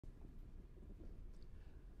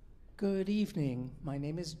Good evening. My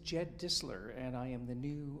name is Jed Distler, and I am the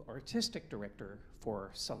new artistic director for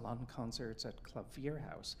Salon Concerts at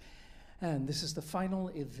Klavierhaus. And this is the final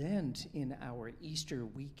event in our Easter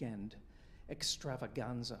weekend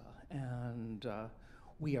extravaganza. And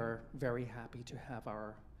we are very happy to have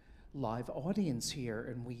our live audience here,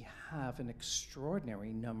 and we have an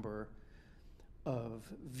extraordinary number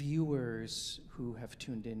of viewers who have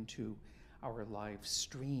tuned into our live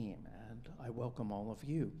stream, and I welcome all of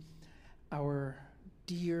you. Our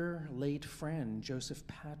dear late friend, Joseph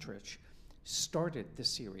Patrich, started the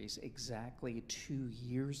series exactly 2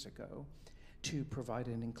 years ago to provide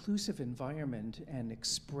an inclusive environment and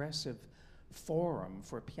expressive forum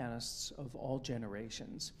for pianists of all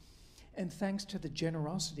generations. And thanks to the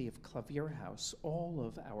generosity of Klavierhaus, all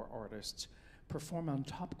of our artists perform on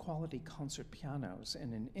top quality concert pianos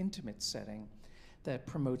in an intimate setting that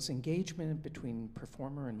promotes engagement between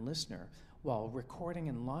performer and listener, while recording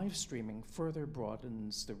and live streaming further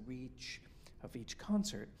broadens the reach of each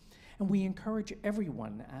concert. And we encourage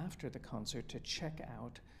everyone after the concert to check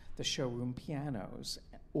out the showroom pianos,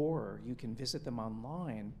 or you can visit them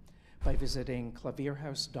online by visiting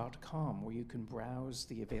klavierhaus.com, where you can browse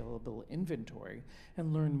the available inventory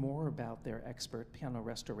and learn more about their expert piano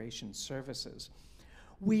restoration services.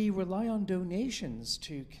 We rely on donations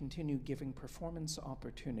to continue giving performance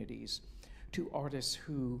opportunities to artists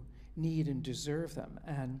who need and deserve them.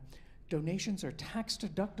 And donations are tax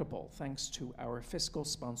deductible thanks to our fiscal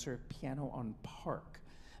sponsor, Piano on Park,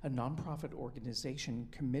 a nonprofit organization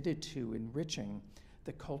committed to enriching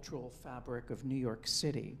the cultural fabric of New York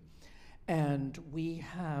City. And we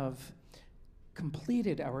have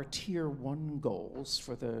completed our Tier 1 goals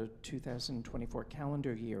for the 2024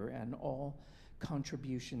 calendar year, and all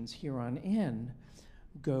contributions here on in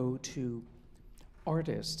go to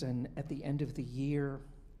artists. And at the end of the year,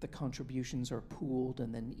 the contributions are pooled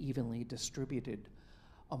and then evenly distributed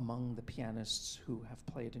among the pianists who have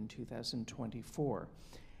played in 2024.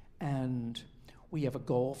 And we have a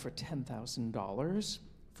goal for $10,000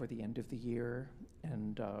 for the end of the year,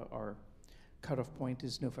 and our cutoff point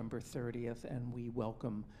is November 30th, and we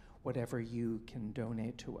welcome whatever you can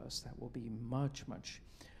donate to us. That will be much, much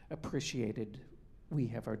appreciated. We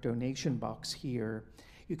have our donation box here.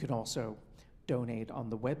 You can also donate on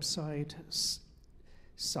the website,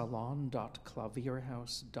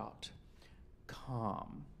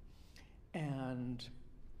 salon.klavierhaus.com. And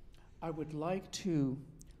I would like to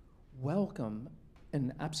welcome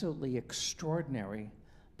an absolutely extraordinary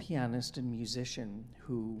pianist and musician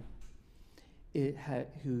who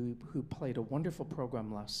played a wonderful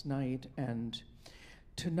program last night. And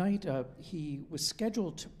tonight he was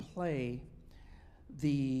scheduled to play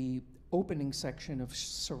the opening section of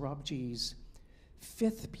Sorabji's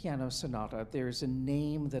 5th piano sonata. There's a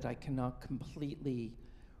name that I cannot completely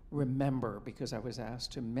remember because I was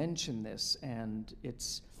asked to mention this and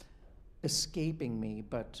it's escaping me,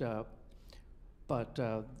 but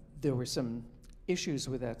there were some issues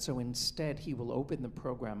with that, so instead he will open the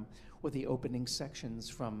program with the opening sections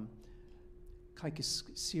from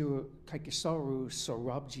Kaikhosru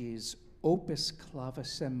Sorabji's Opus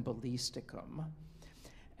Clavicembalisticum.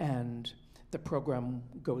 And the program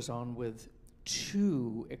goes on with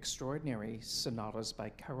 2 extraordinary sonatas by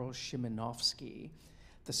Karol Szymanowski,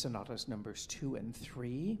 the sonatas numbers 2 and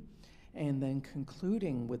 3, and then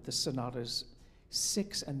concluding with the sonatas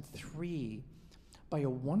 6 and 3 by a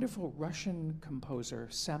wonderful Russian composer,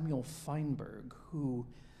 Samuil Feinberg, who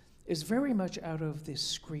is very much out of the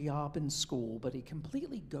Scriabin school, but he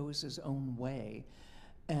completely goes his own way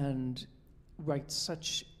and writes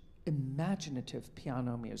such imaginative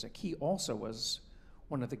piano music. He also was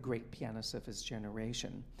one of the great pianists of his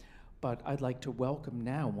generation. But I'd like to welcome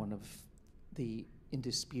now one of the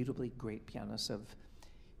indisputably great pianists of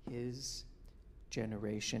his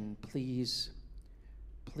generation. Please,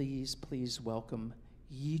 please, please welcome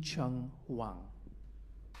Yi-Chung Huang.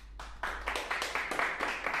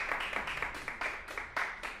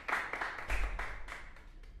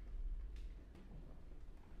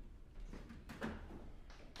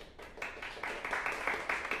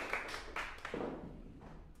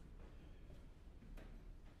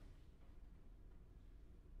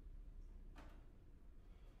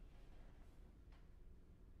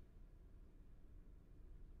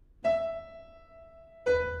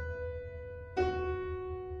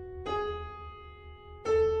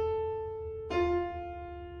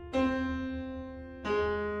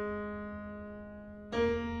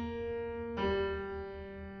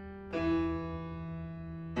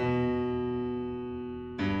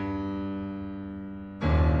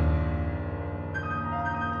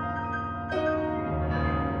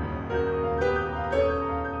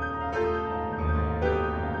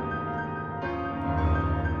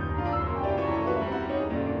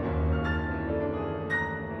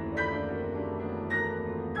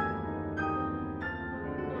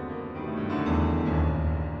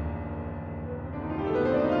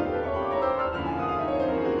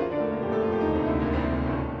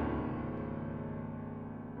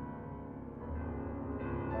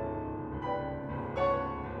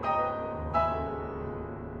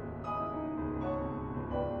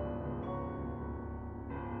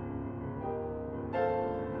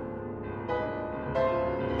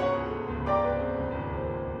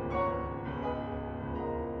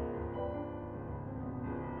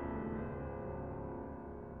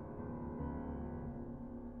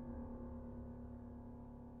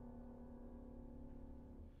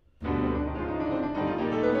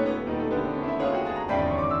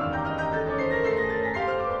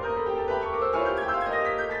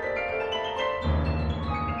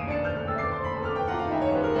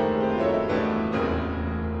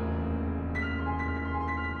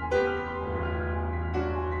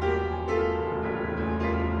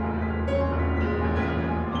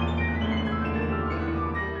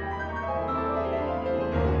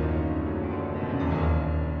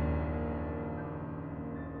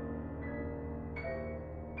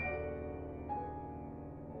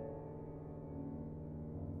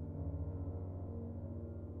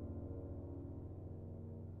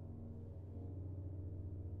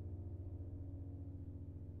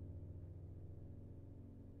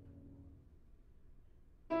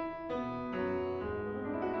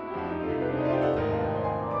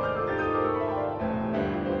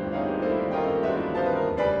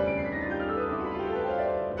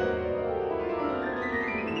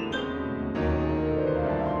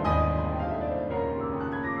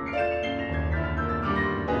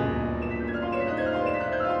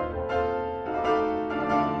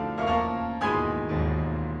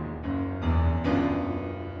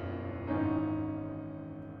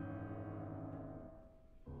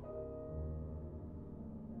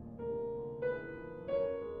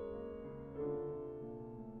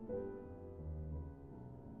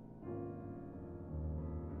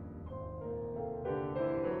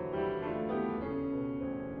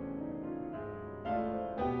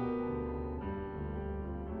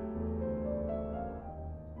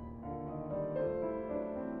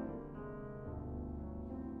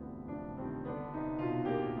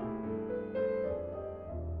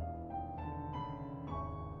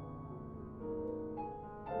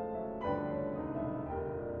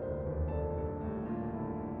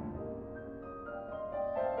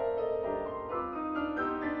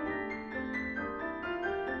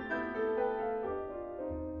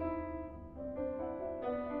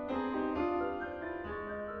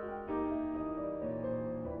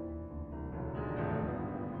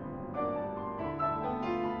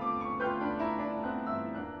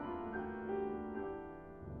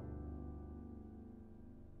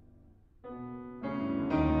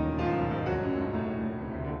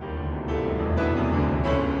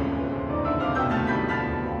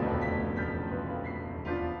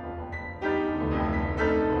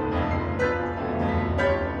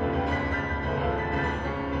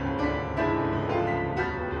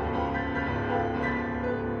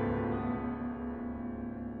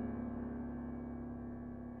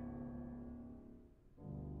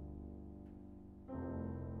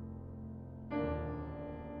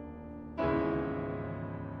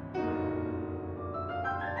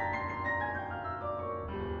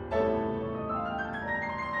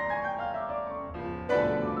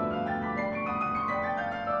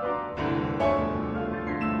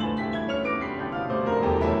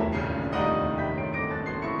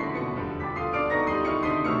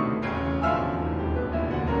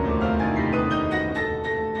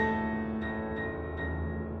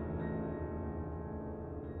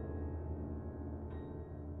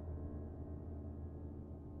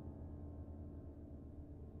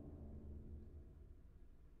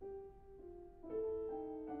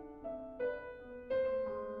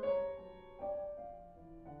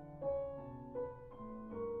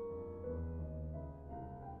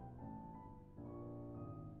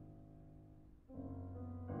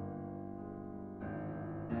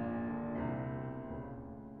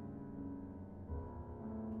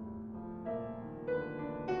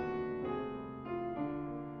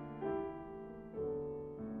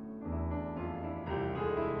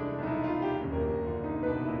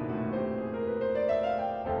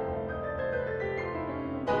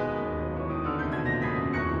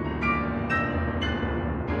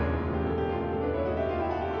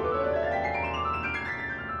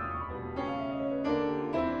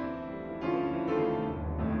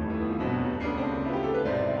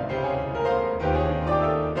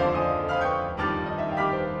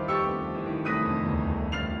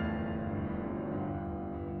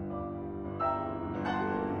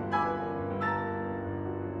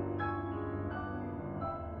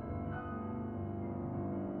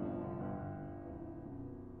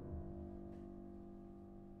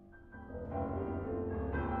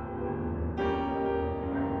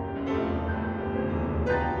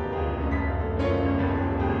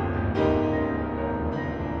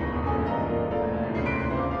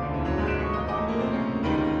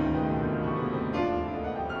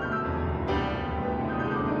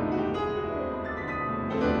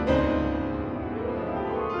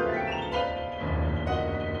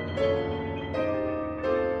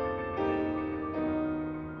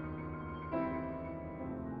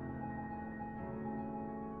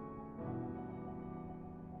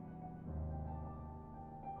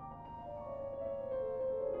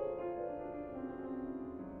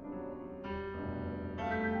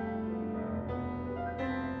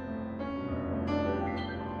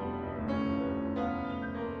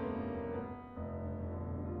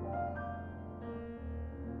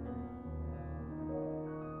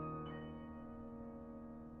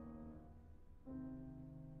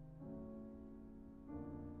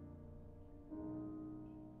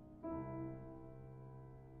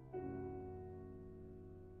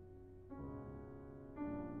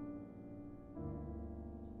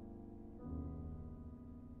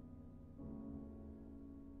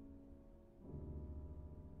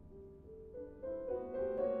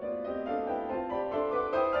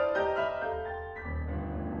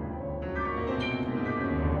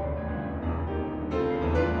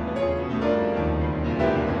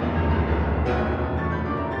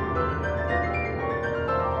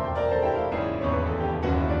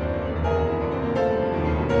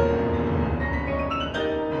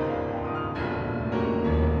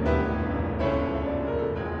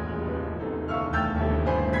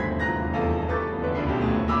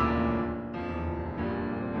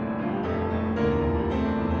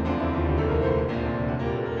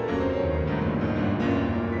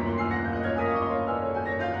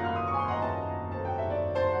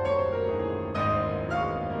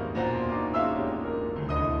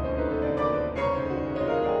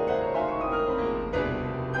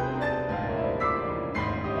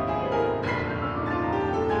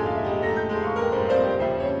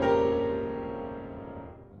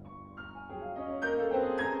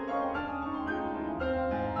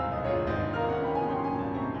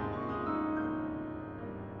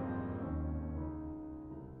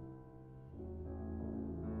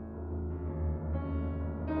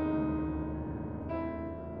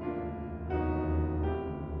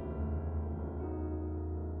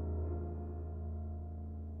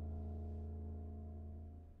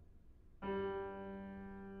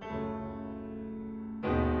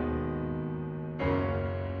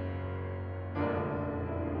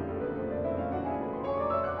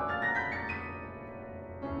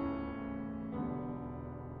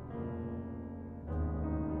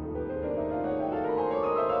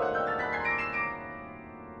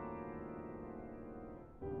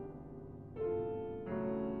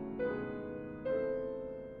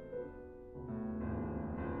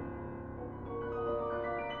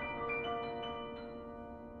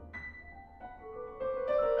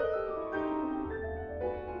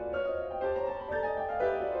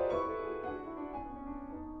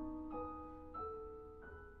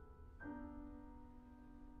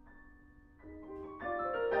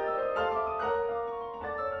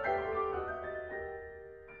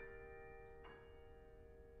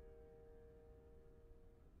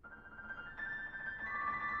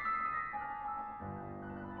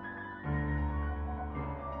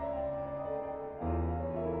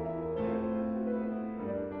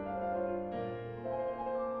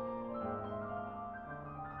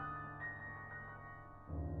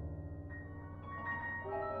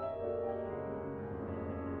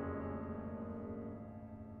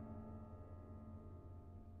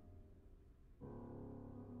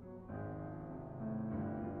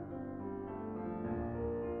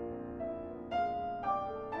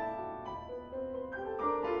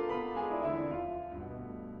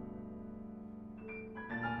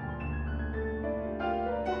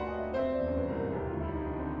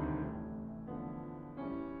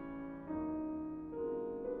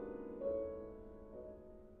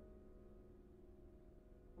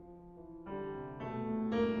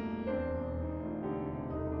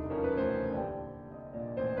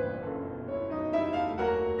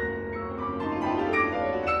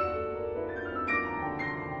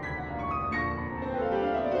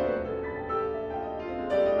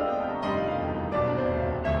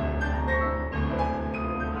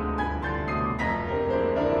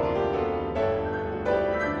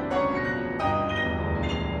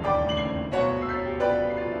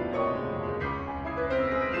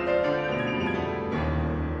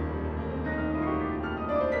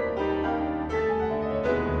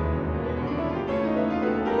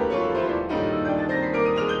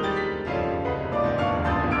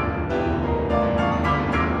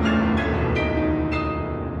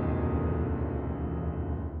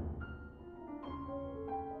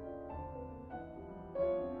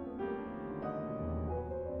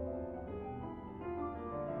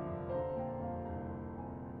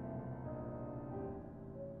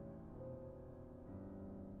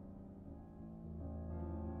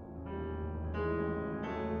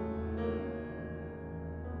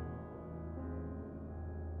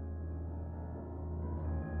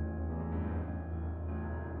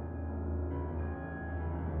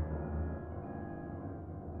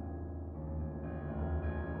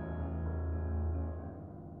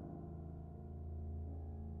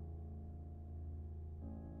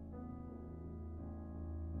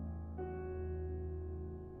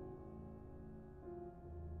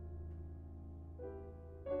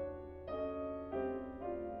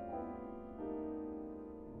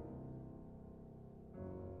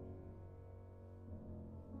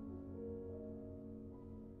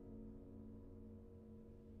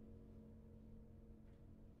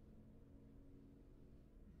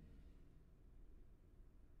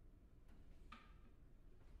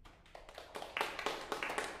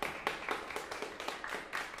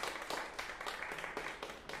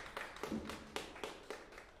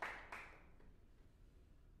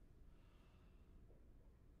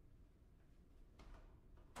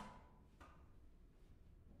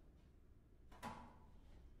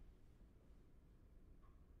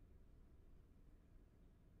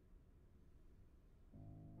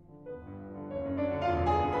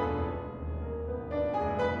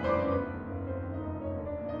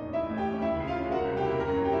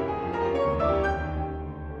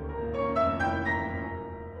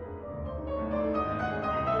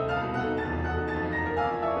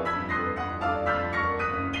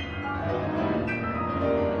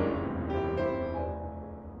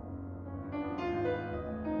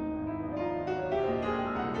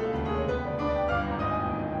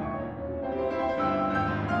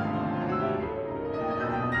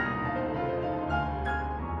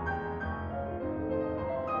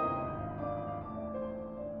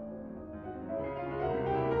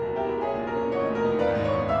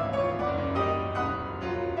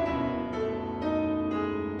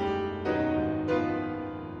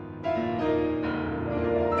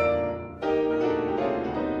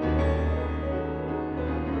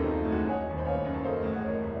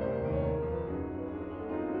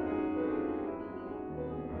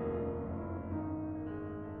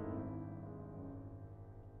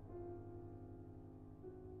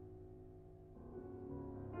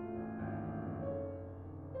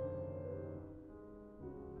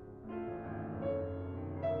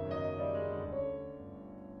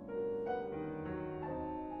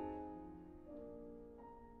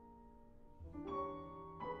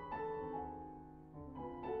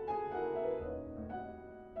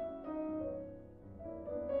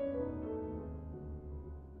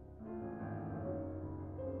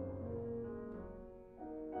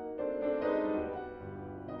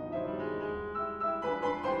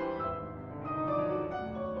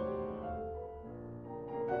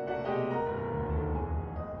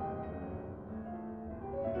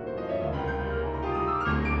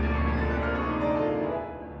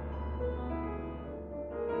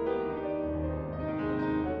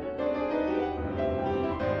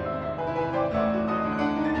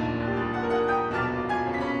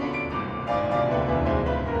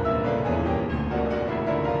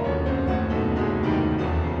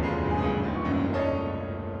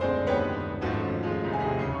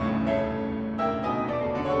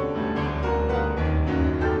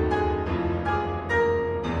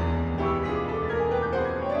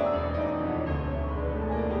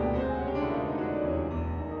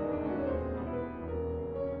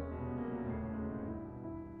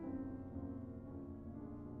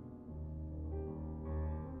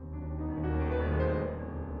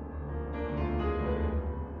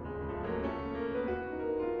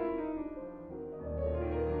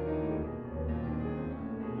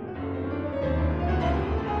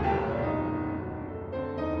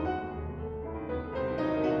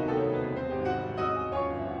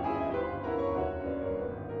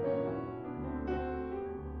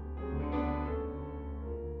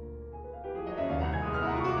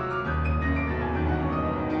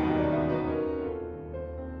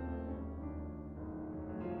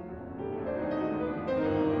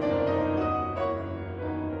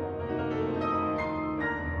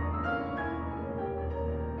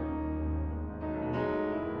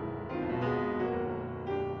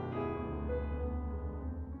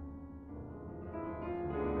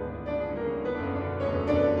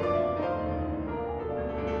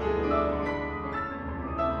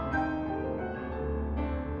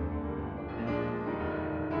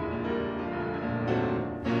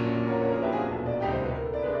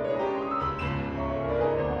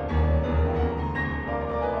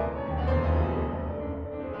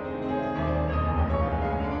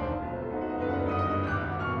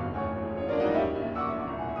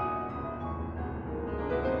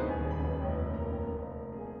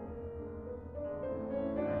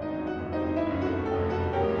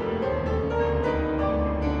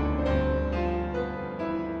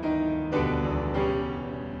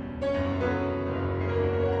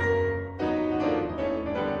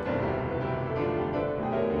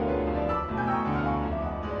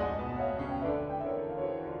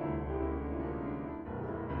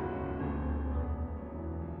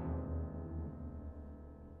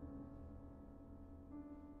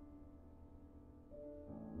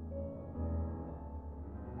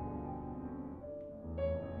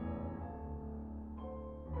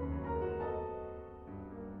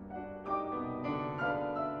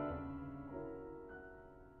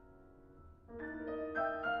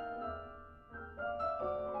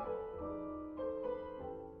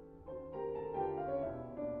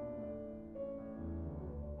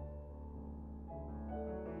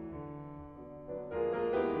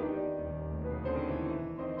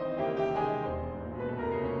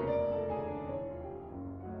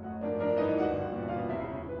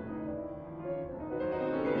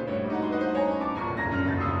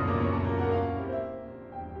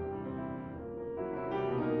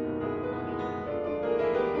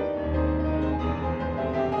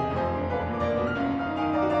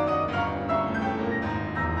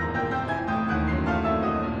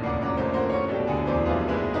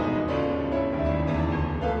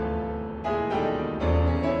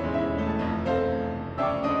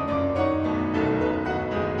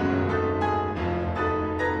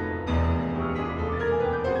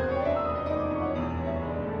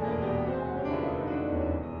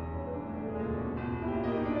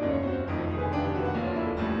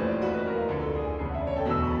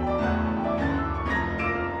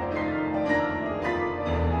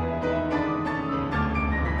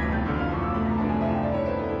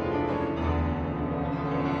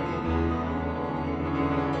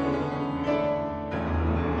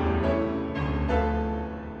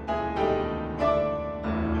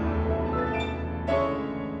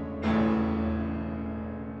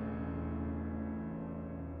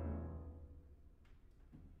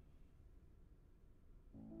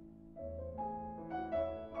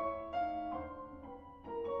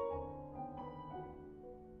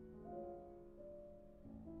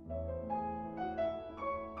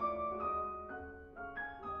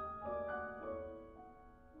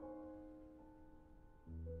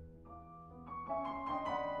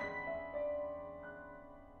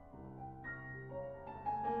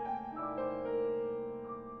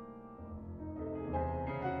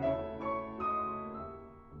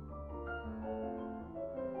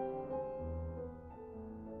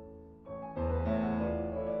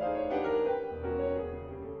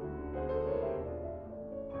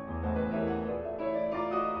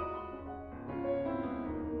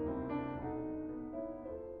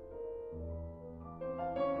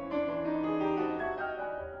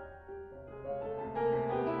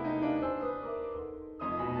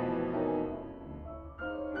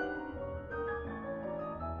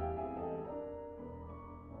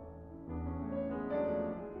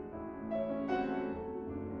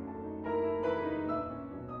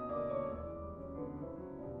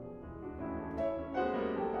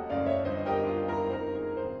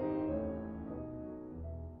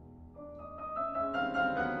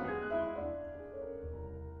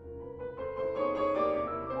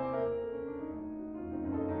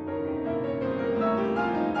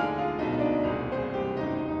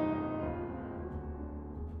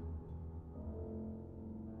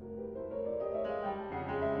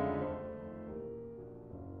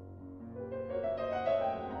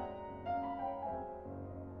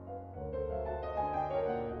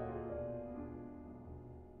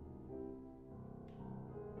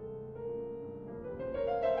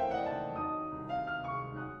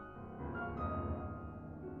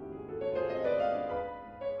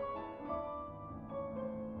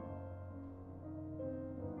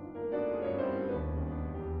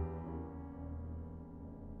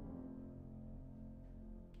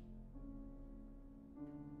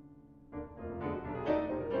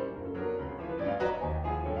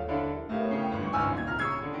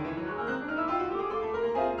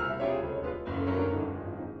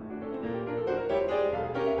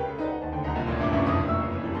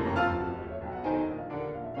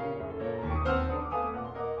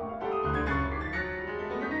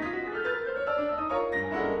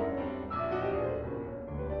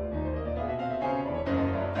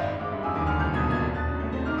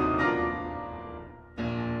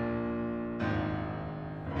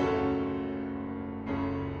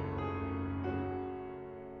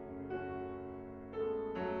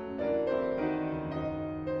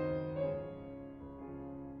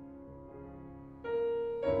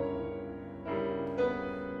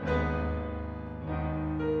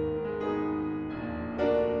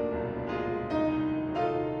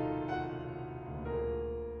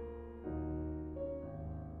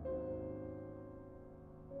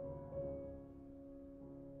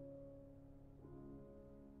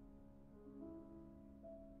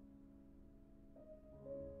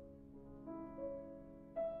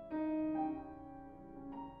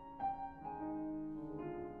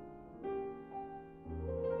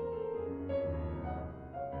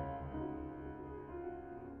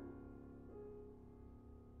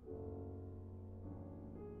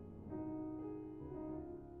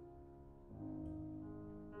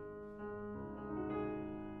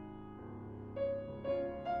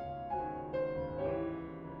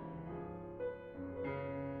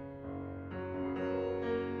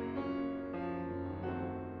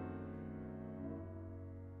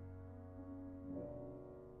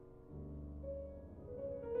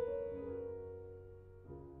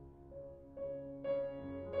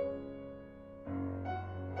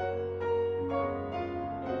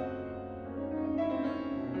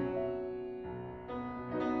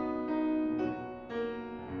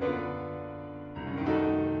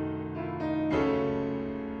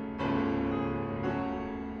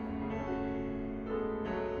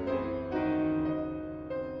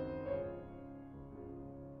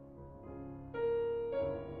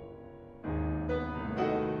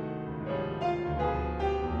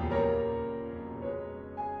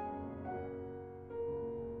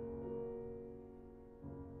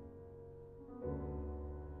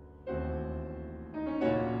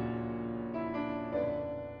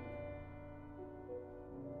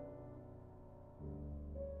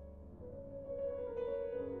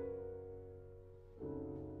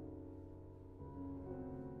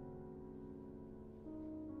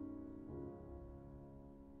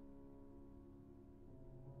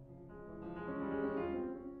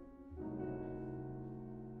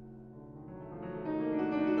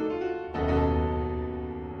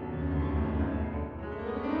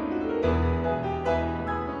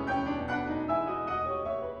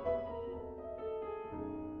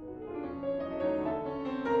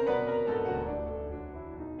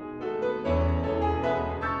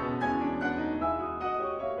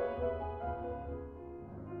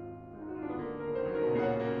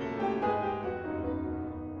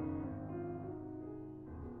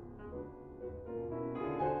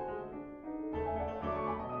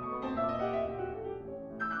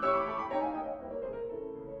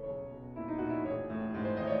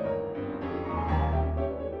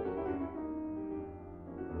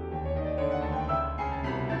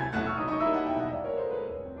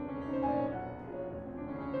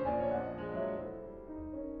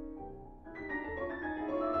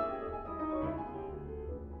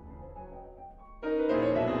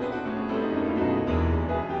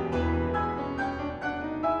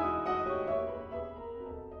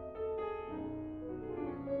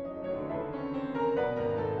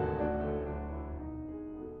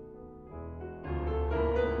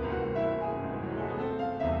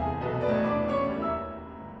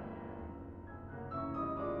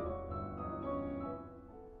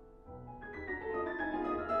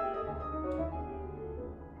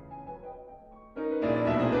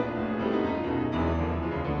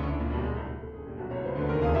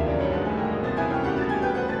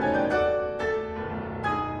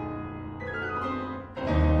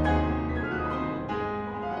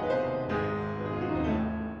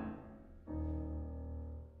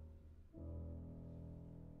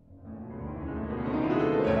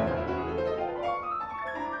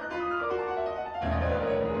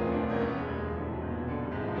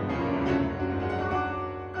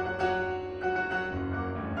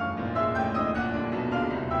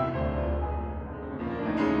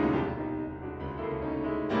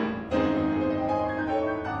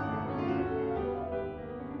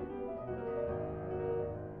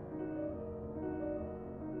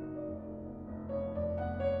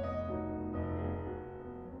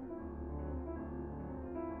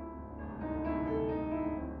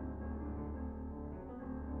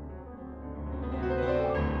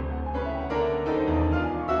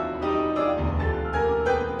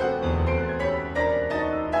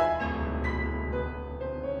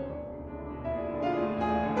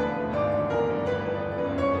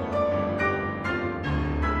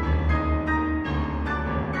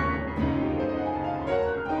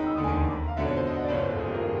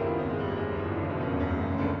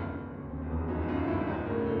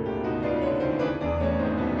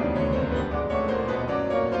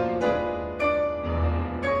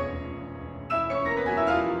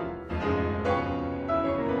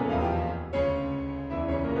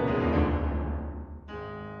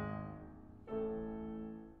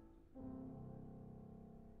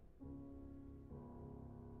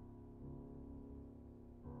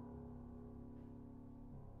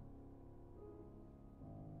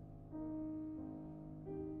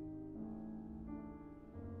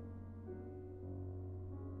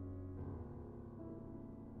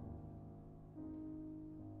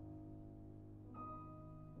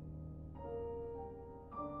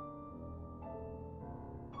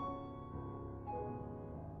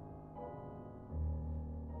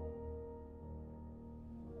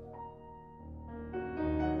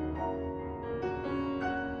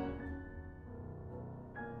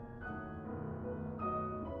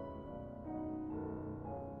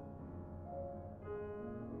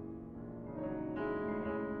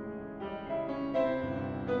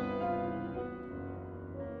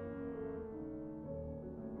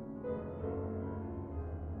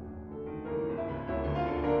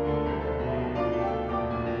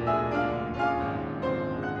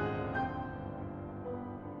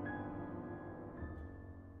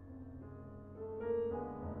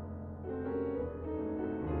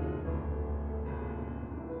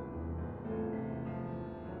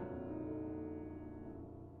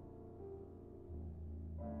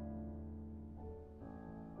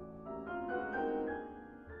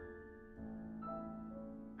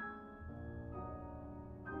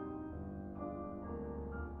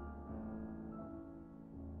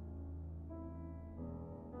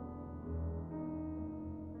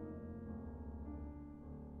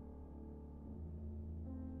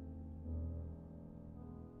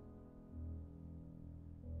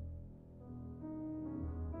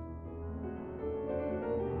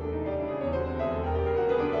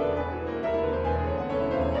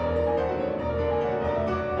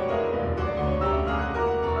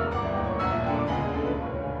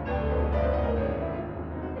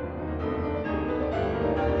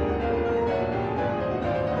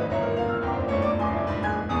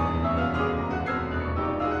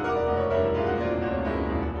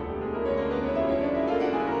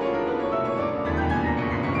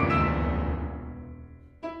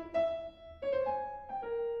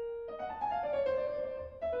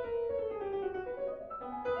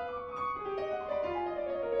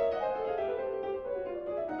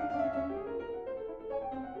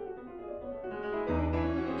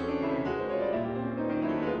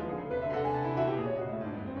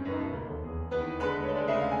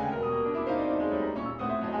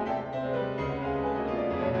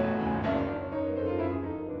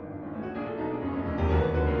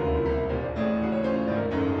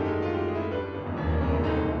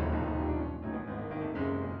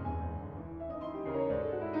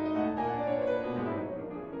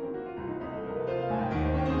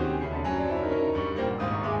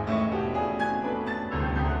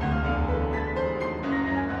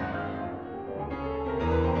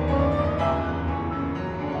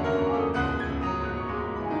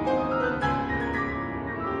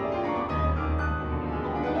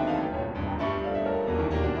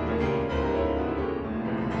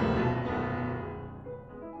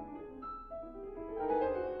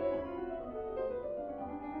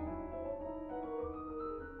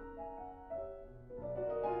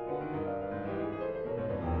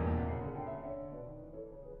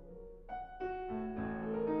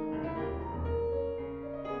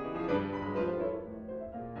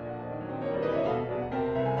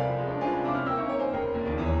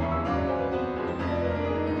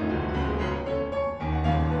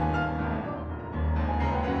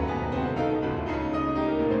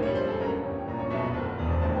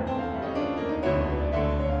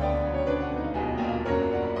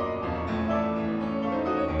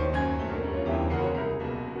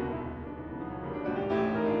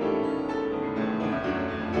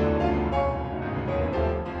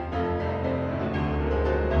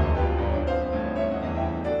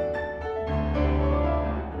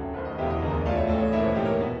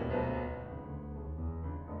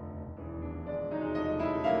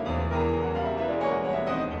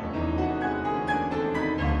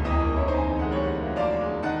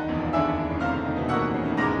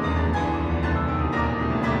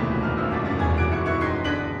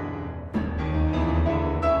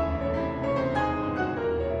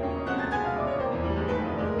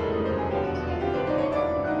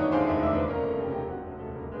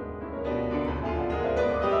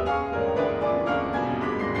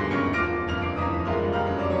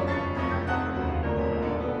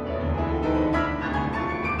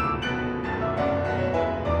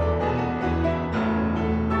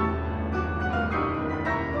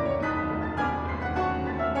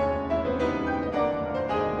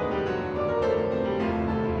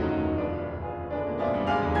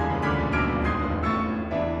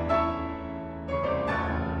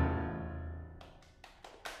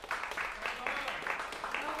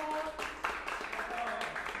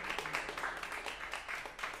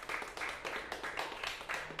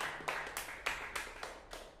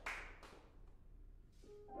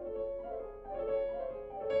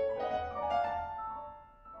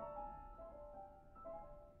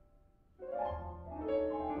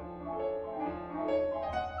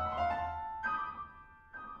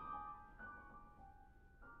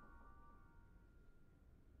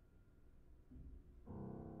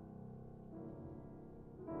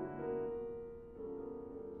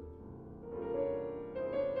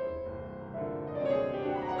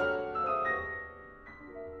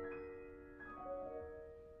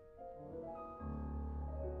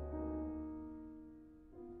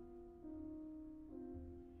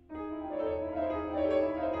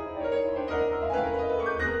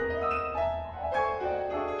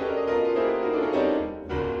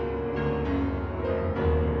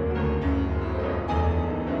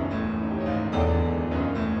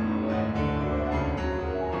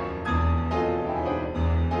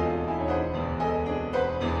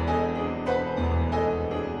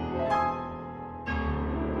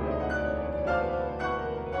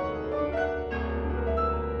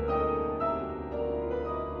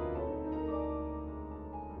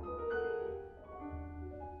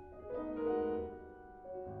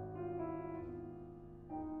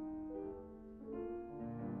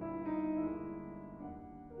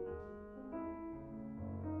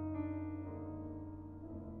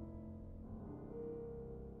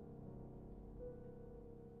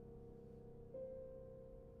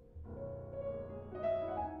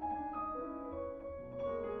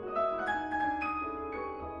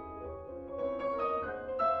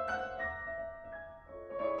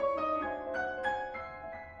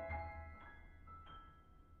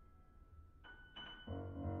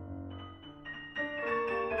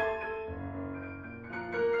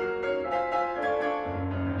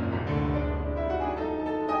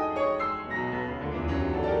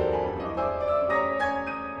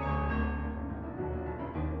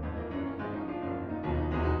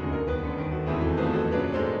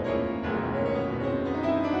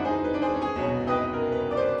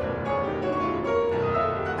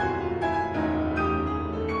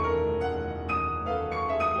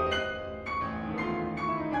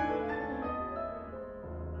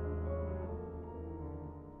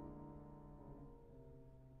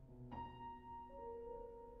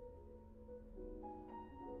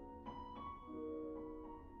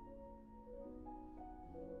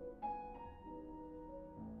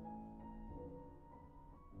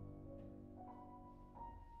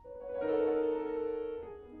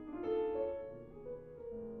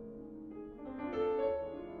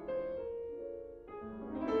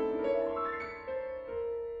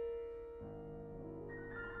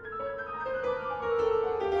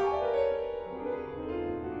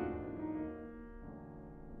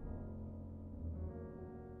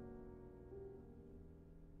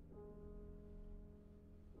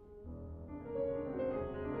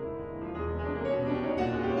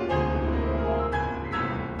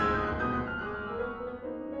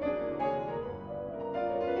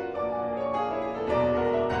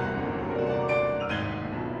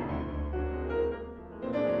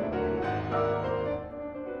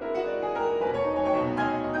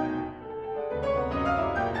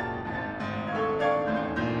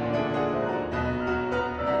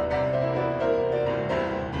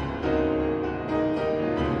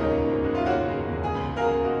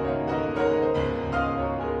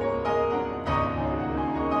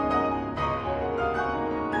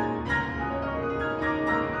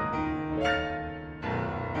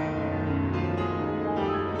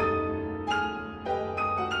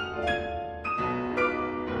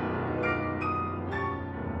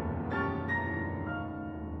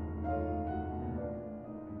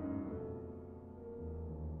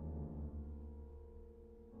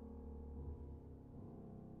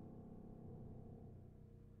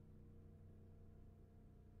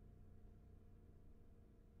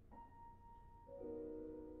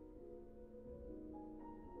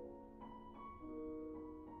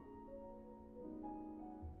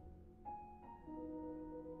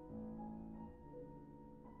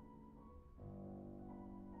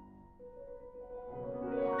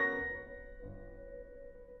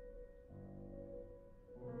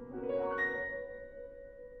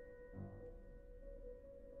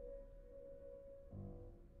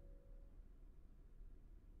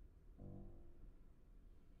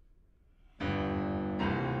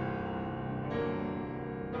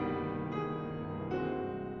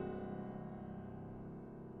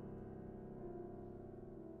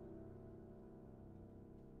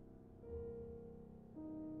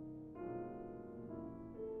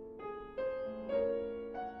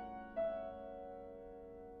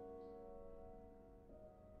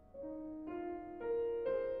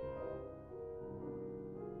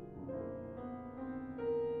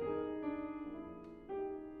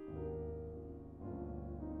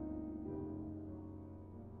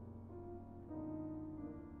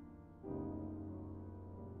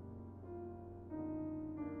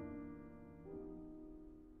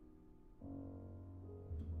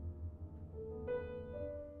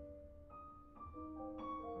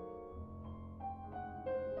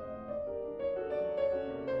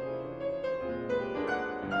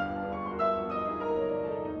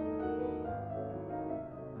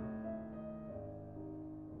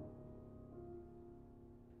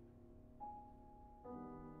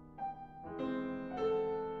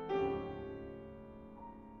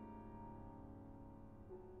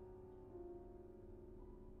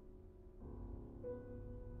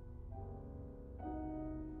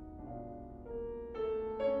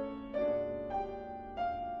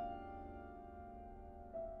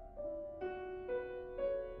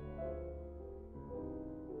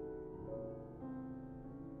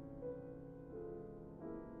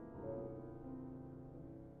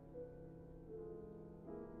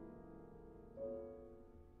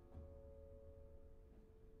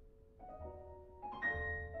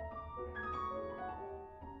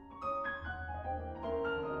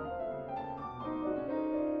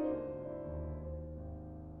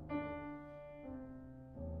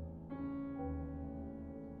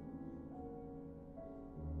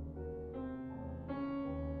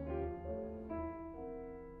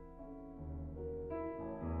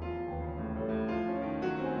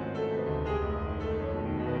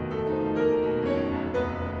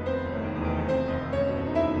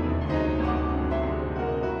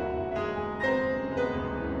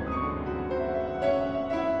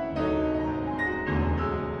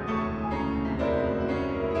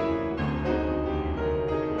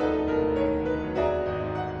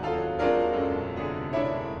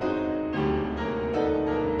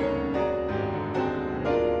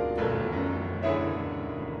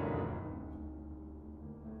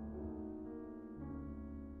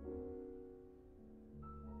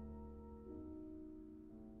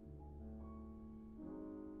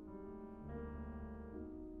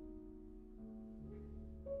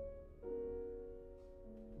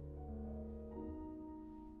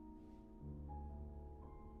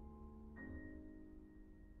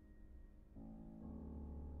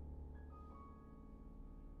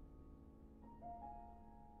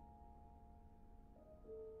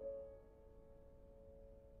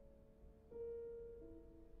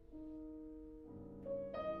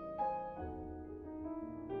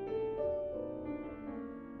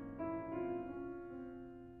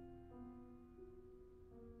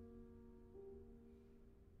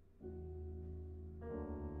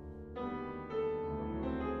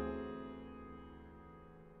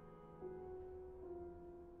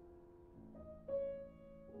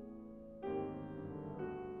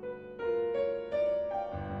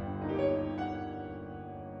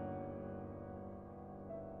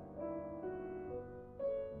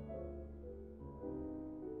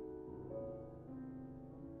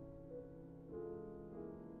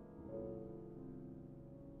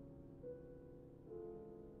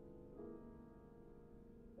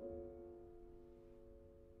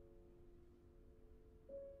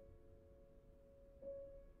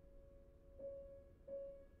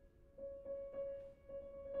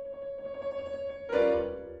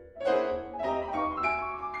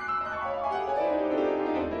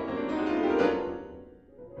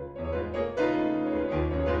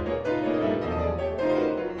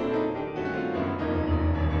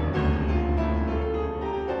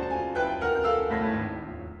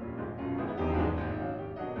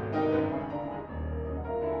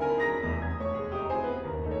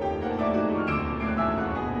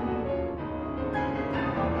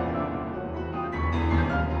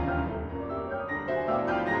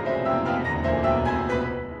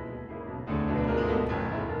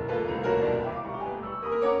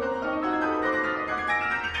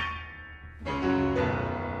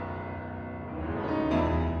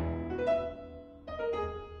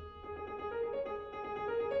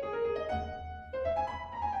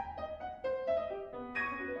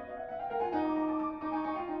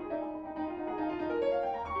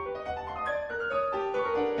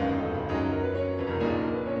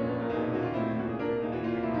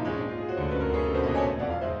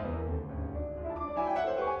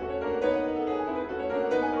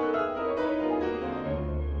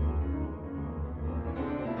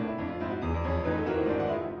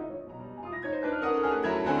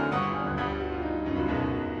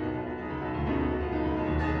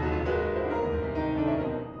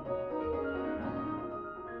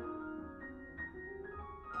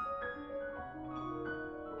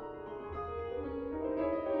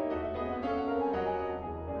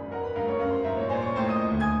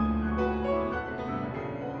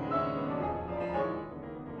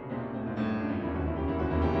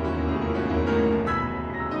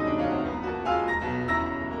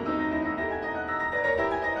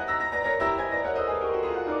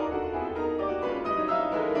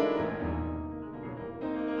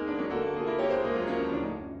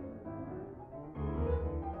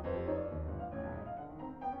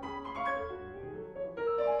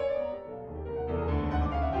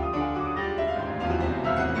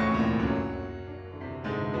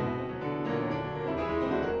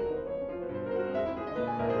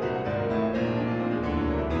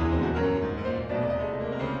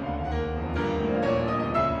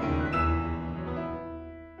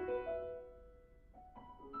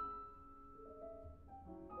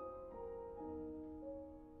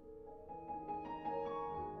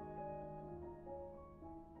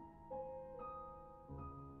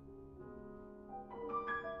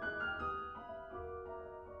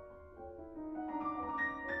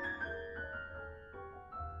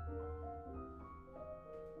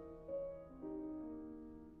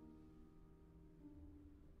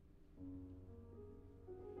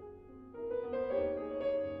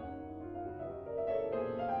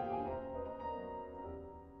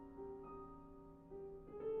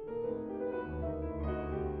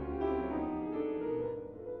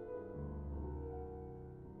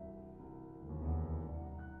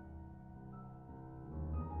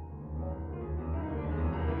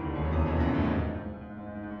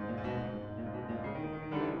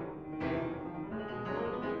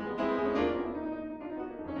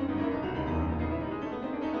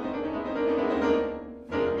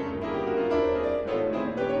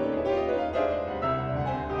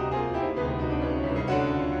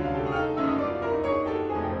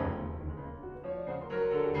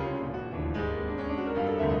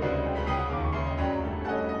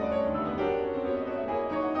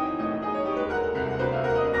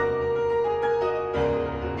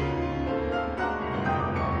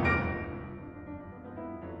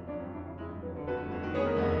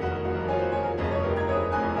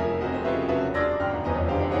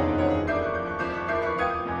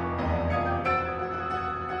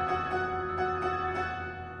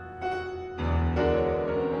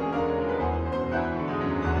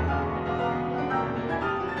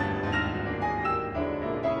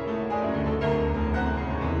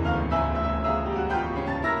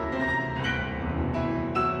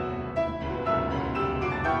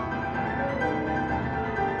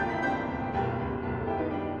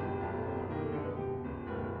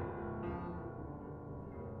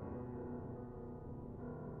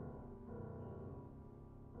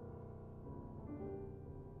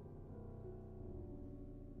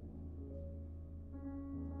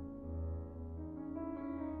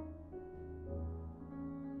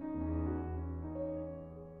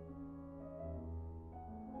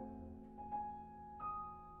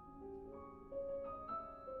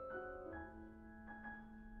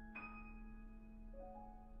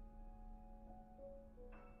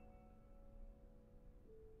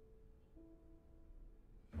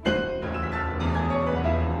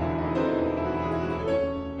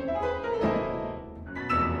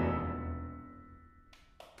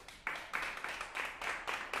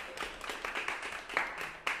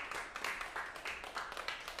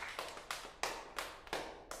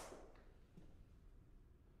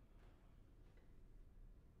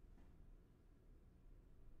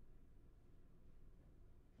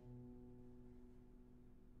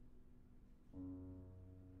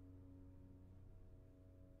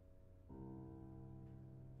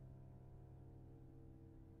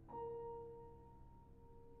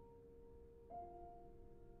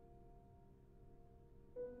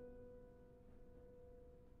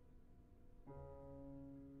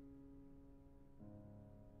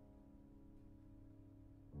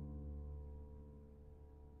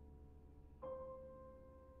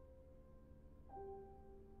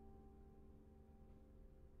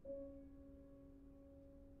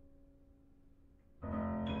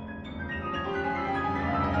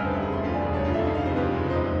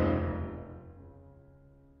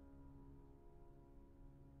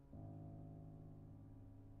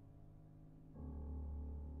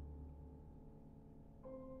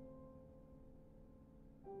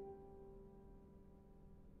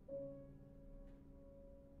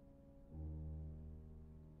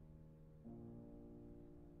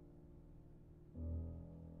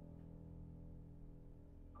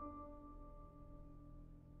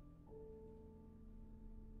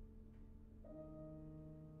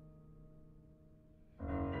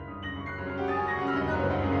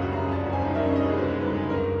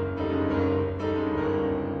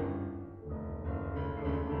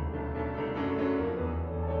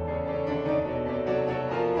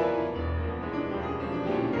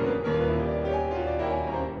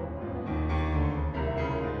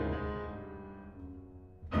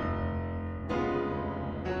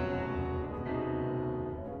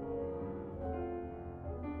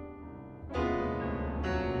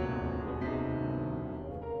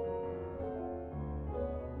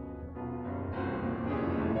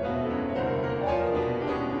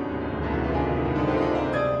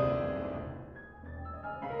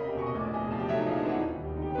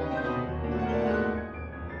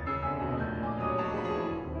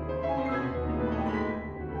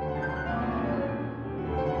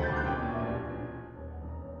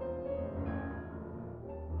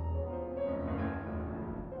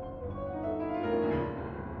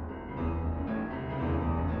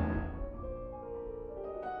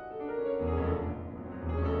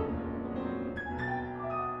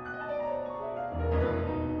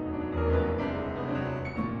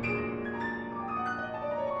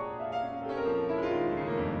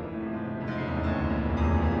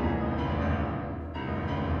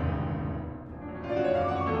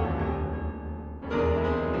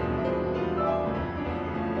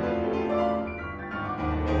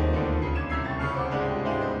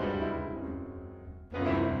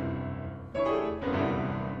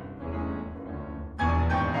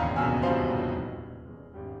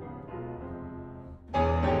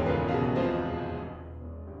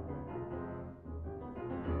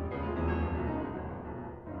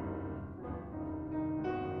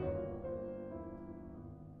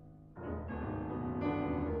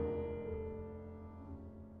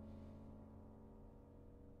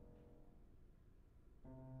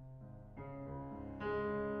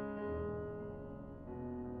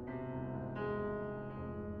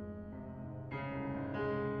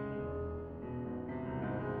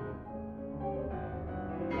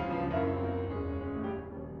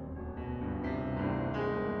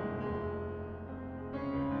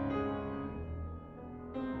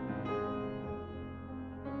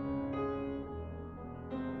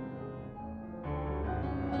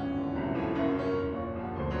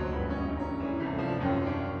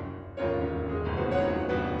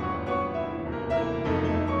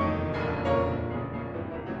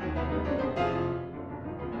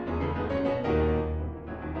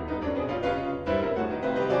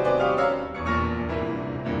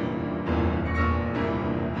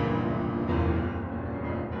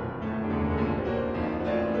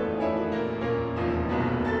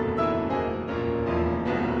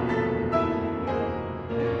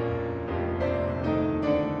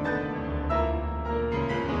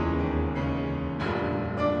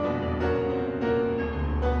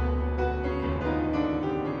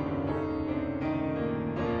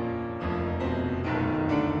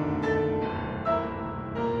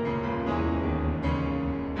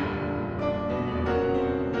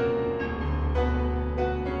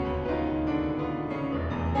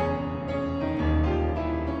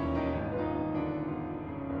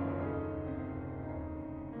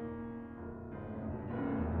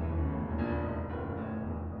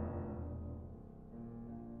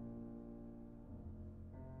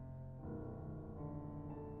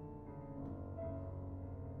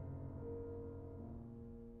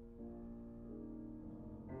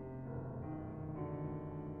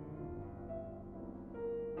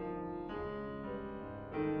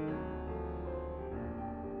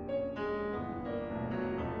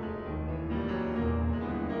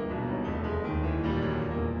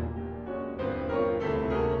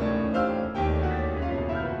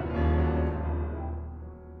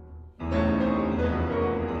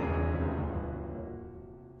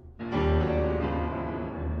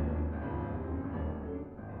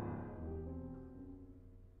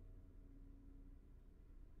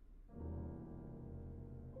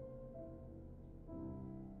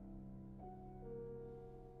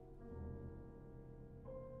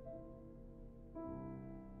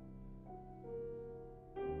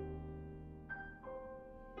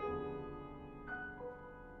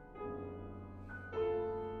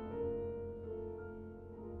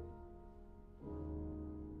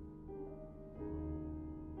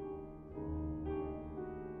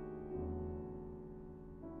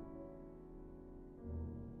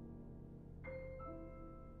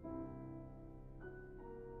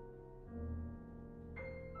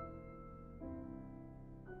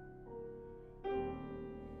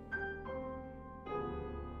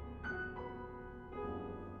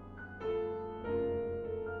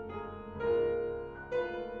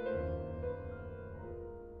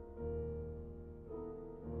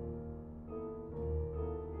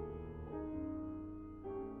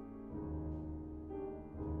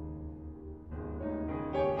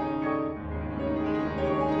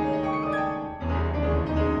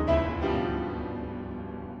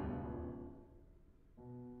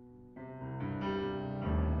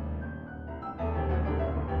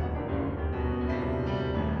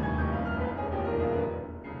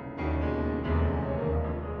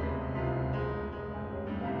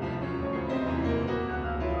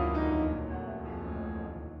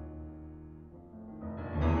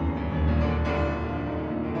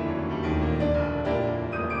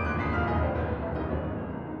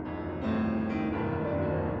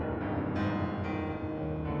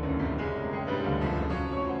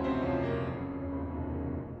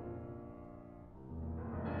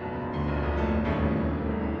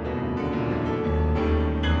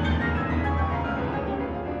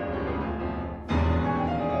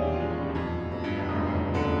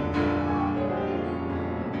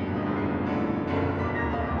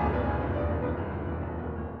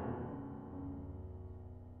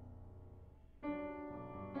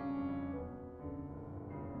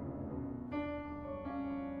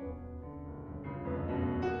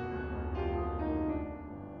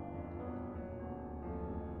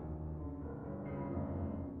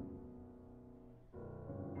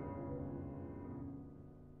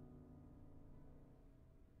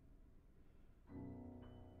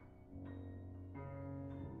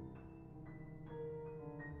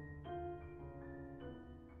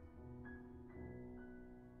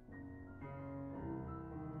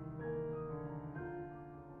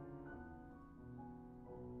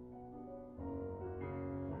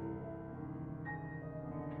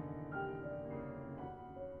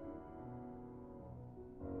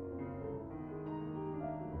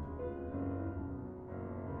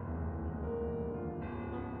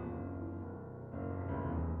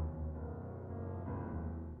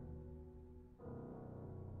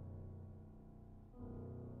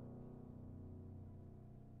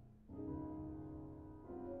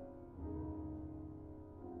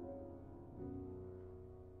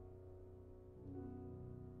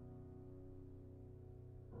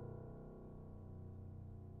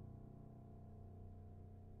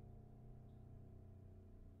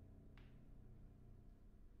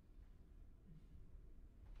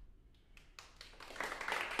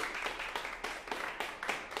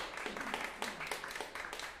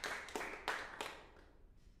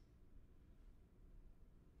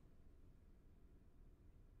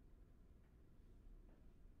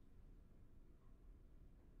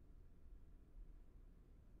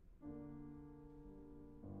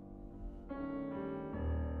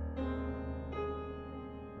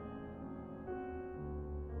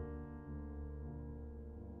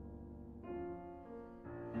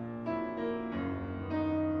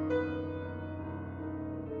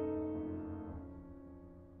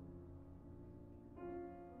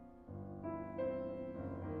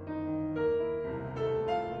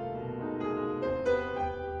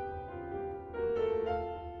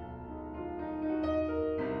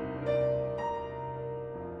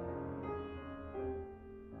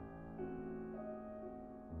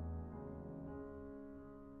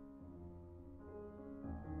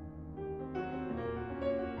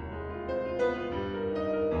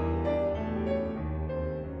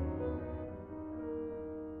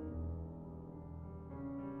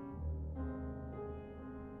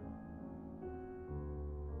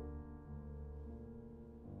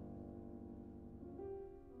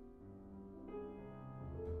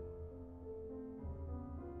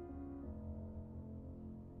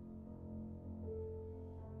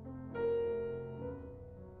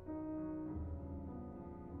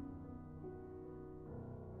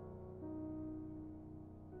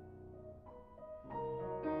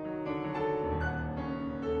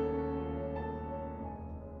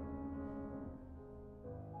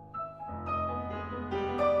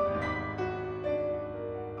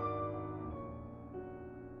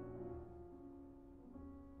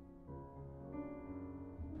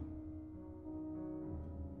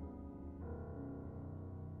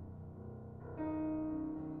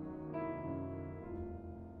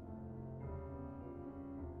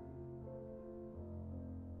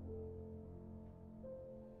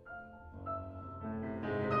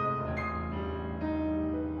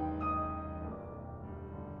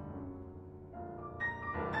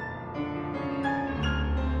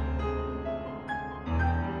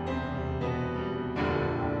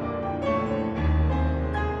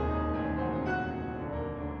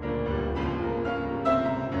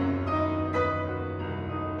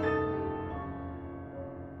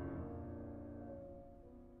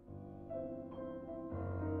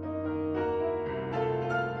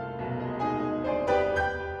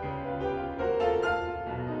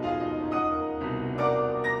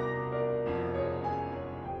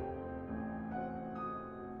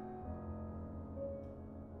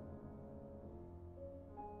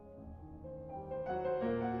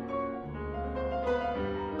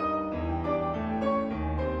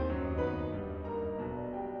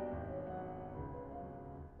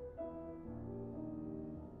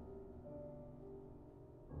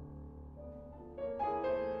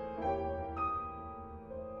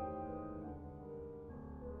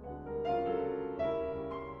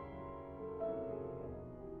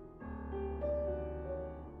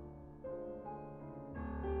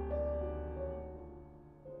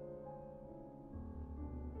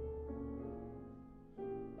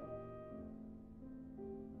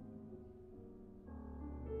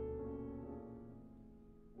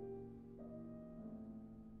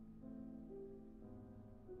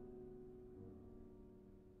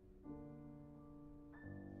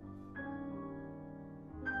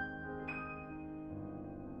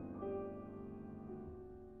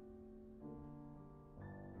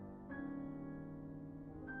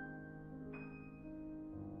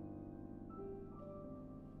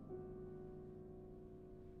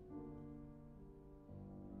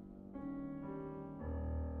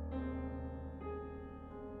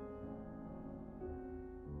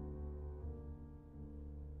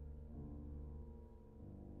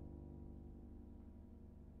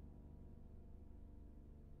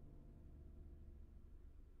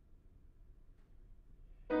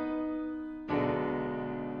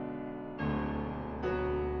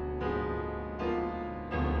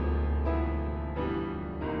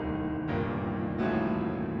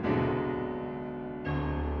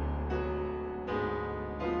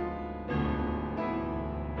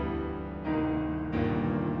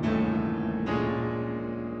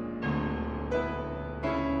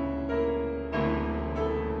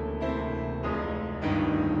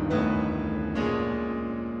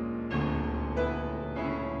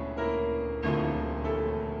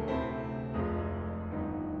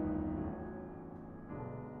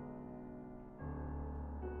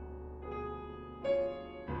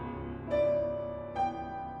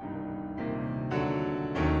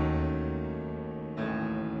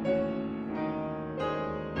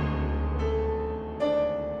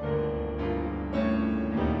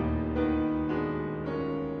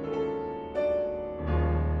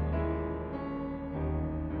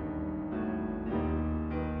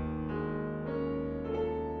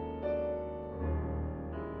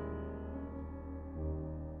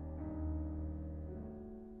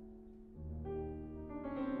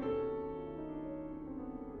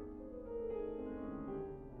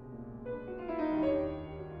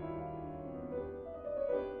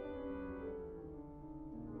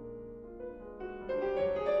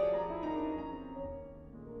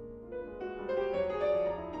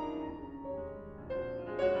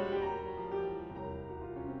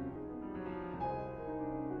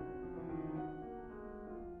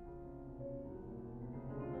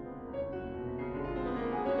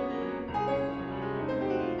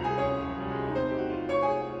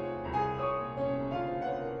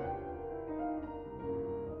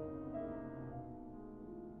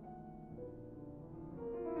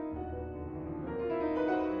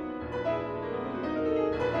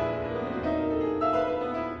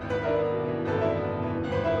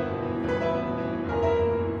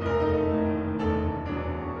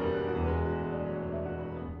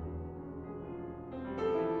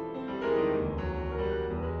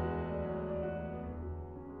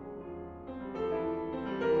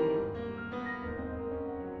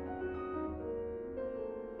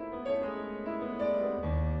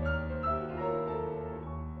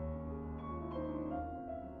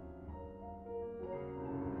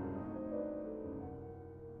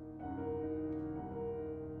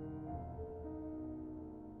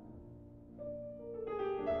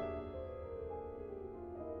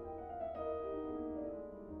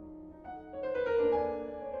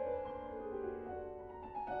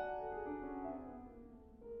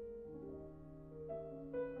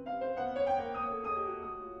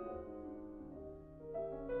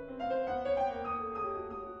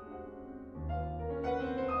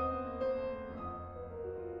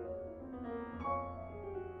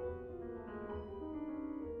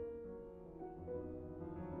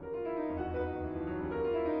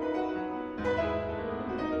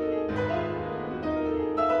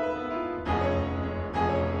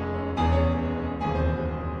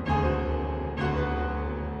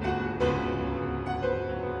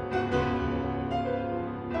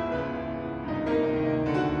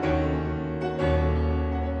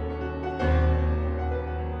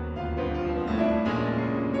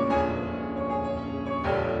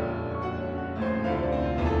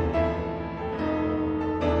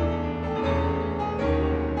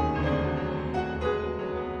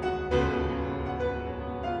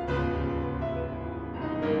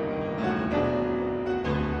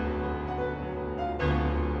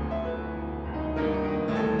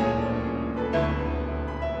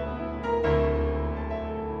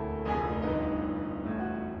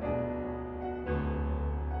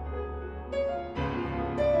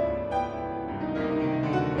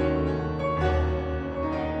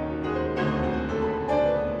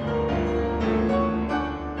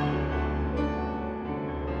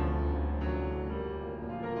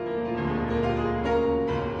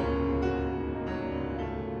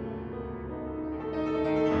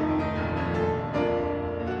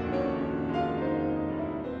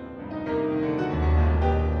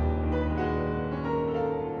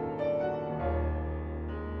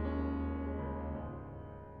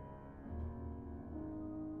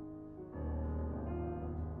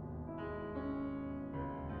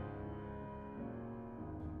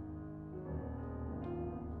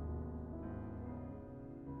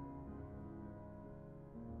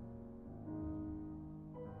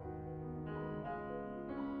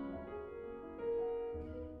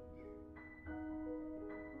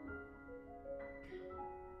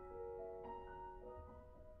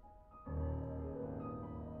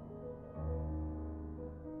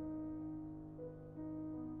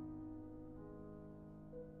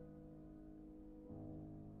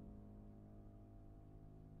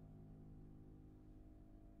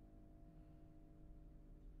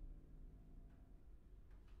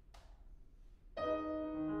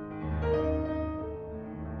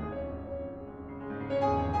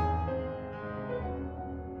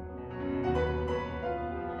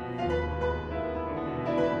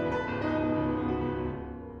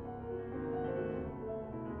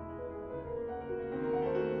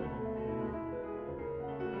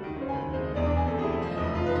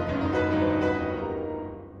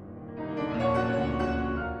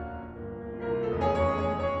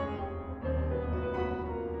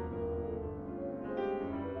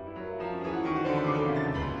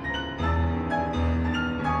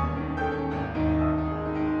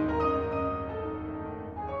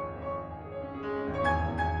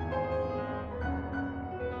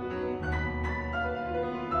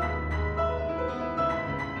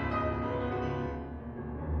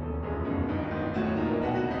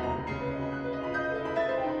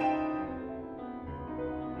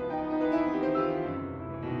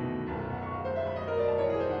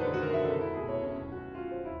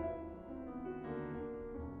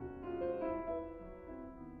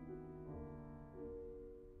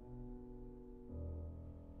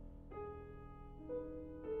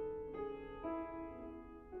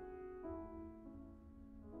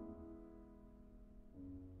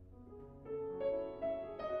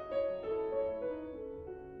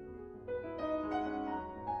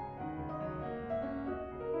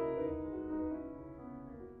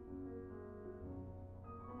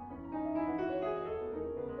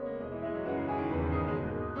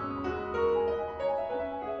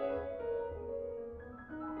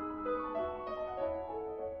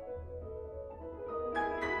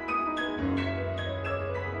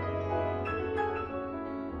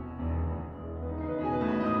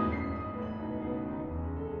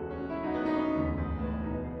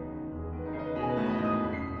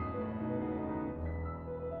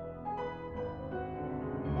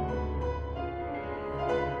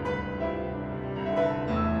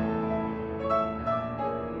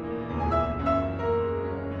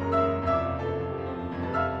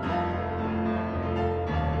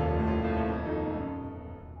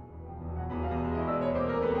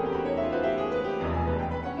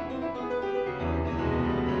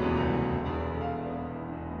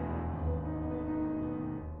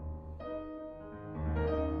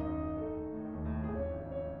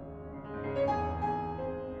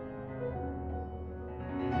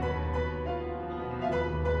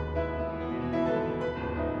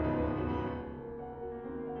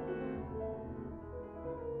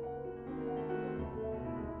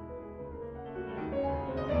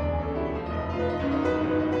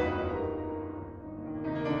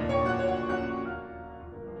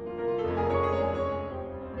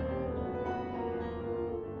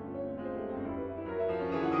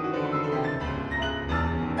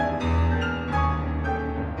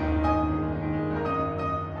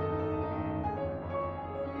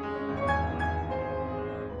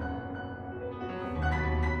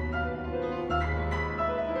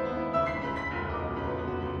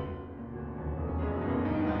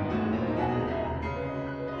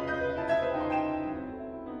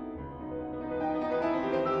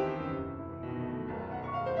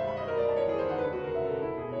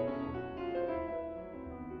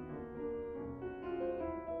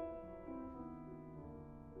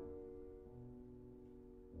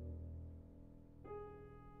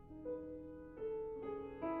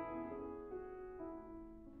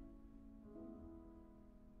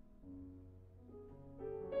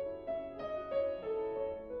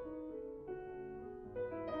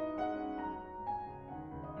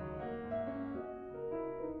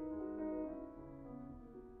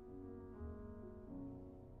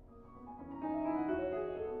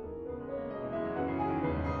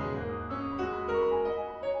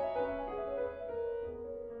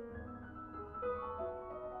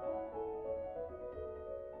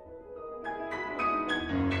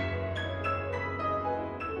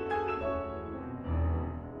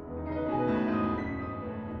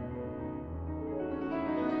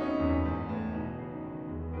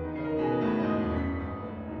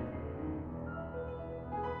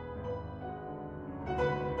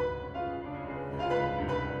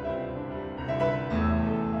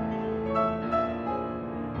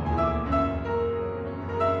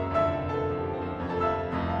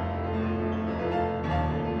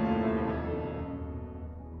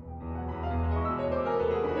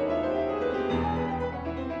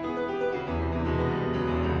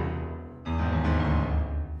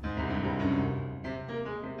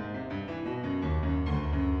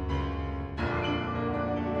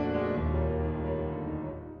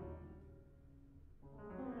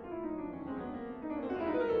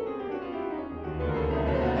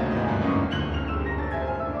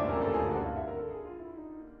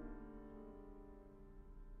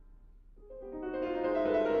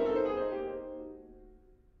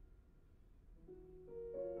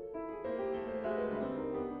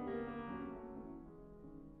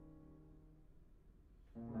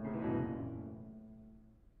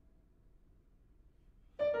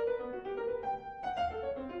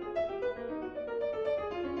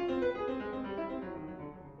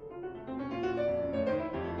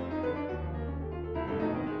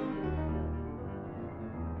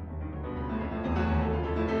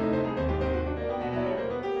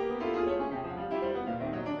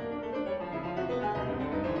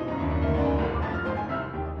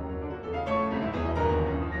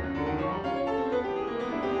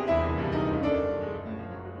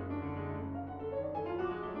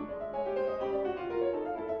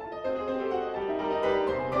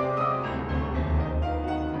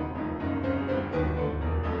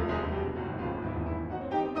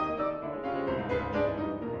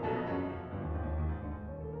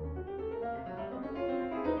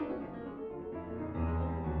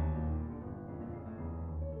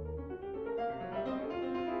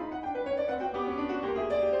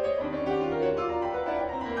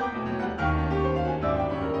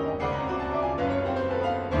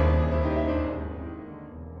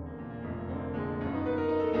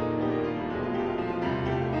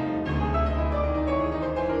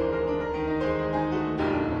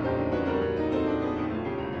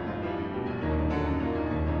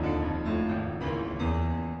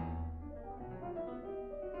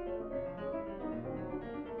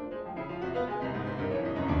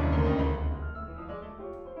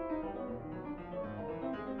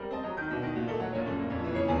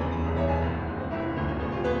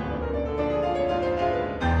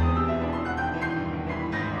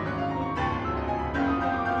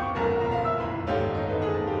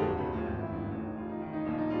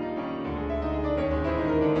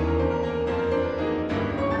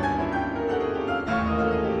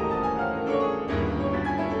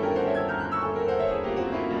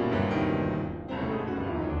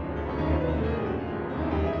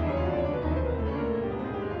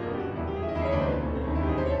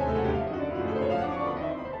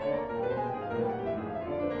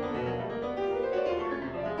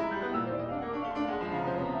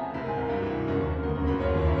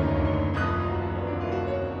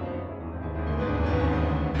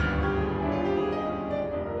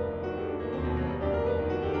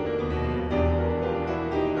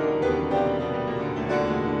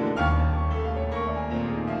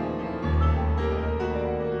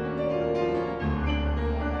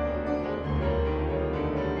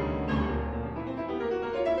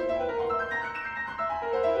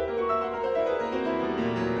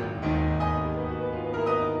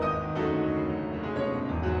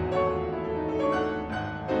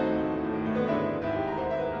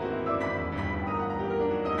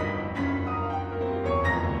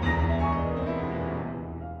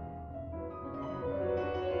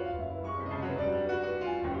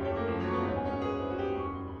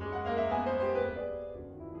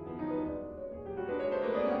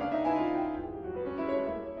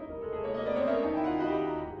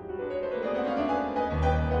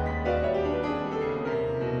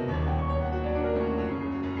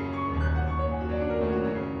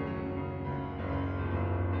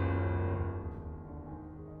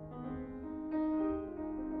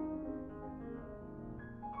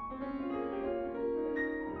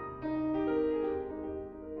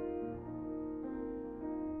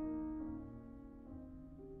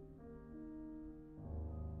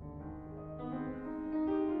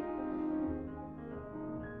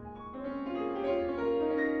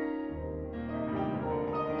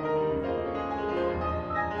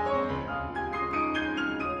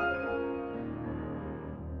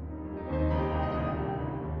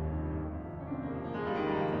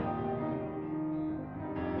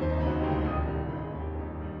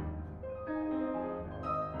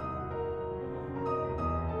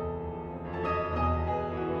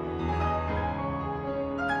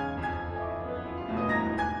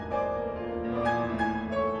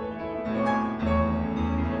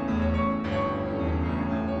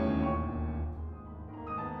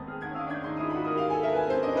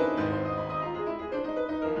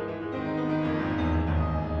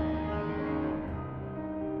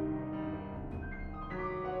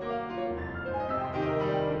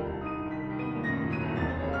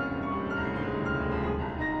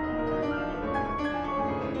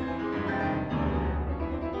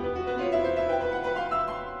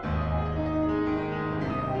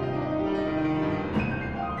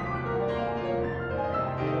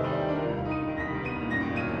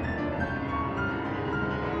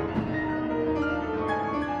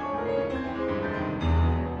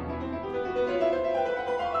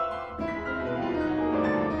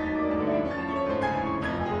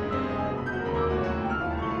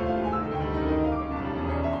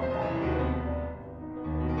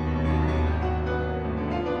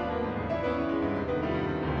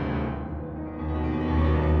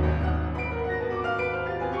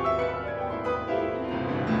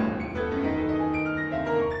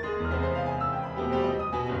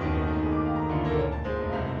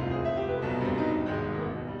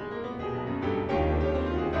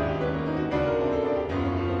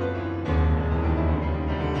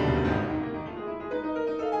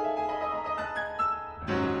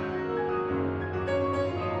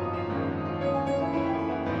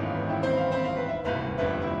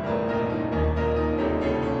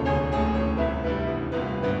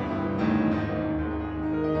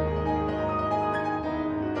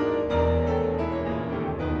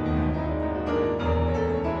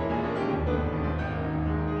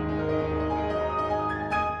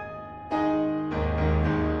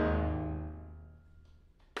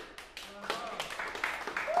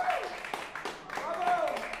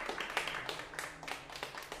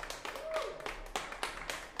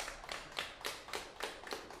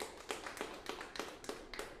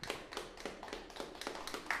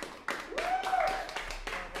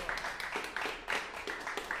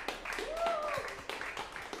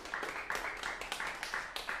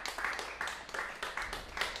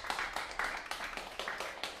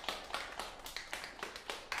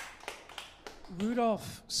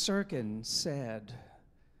 Rudolf Serkin said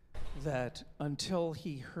that until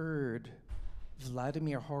he heard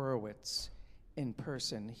Vladimir Horowitz in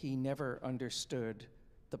person, he never understood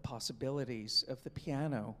the possibilities of the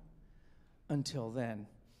piano until then.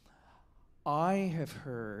 I have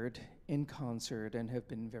heard in concert and have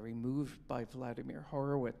been very moved by Vladimir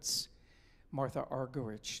Horowitz, Martha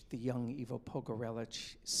Argerich, the young Ivo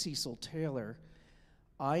Pogorelich, Cecil Taylor.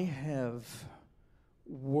 I have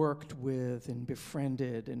worked with and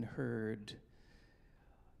befriended and heard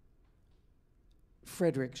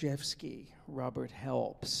Frederick Jeffsky, Robert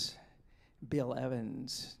Helps, Bill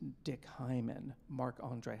Evans, Dick Hyman,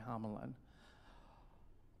 Marc-Andre Hamelin.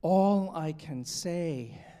 All I can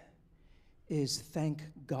say is thank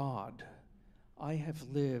God I have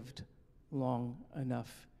lived long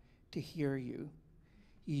enough to hear you,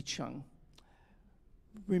 Yi-Chung.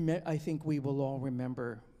 I think we will all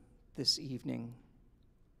remember this evening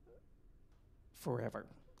forever.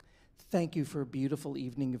 Thank you for a beautiful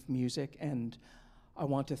evening of music, and I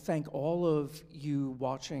want to thank all of you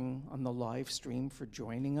watching on the live stream for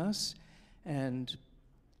joining us. And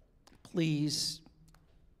please,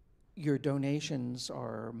 your donations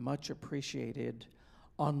are much appreciated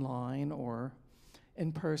online or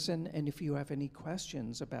in person. And if you have any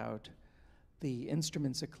questions about the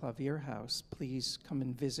instruments at Klavierhaus, please come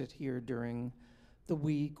and visit here during the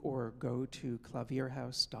week or go to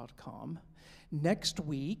klavierhaus.com. Next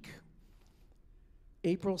week,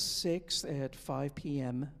 April 6th at 5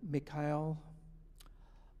 p.m., Mikhail,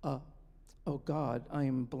 oh God,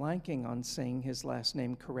 I'm blanking on saying his last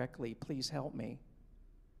name correctly. Please help me.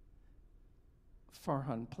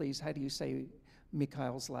 Farhan, please, how do you say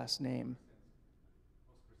Mikhail's last name?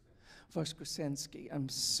 Voskresensky. I'm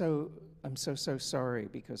so sorry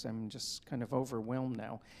because I'm just kind of overwhelmed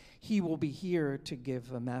now. He will be here to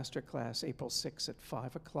give a master class April 6th at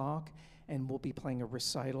 5 o'clock, and we'll be playing a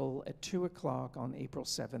recital at 2 o'clock on April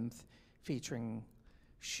 7th featuring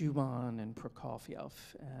Schumann and Prokofiev.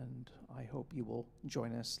 And I hope you will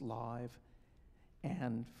join us live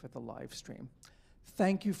and for the live stream.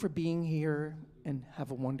 Thank you for being here and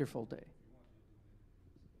have a wonderful day.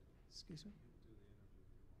 Excuse me?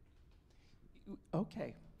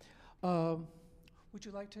 Okay. Would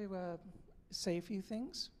you like to say a few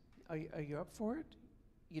things? Are you up for it?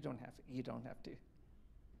 You don't have to. You don't have to.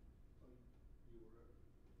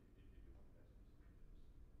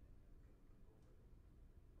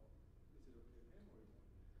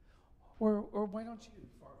 Or why don't you,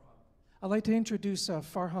 Farhan? I'd like to introduce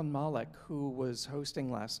Farhan Malik, who was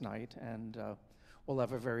hosting last night, and we'll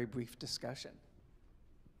have a very brief discussion.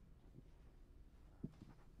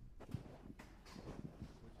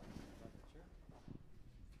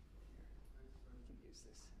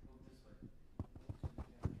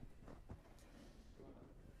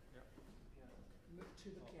 To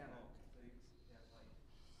the piano.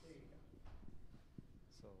 There you go.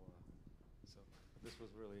 So this was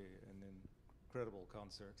really an incredible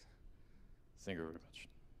concert. Thank you very much.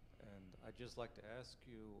 And I'd just like to ask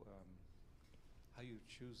you how you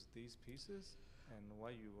choose these pieces and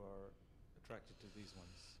why you are attracted to these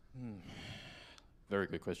ones. Very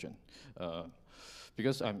good question.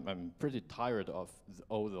 Because I'm pretty tired of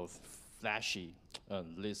all those flashy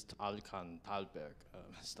Liszt, Alkan, Thalberg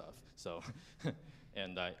stuff. So,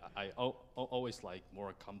 and I always like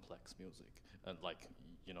more complex music. And like,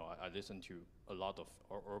 you know, I listen to a lot of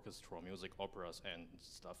orchestral music, operas and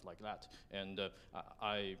stuff like that. And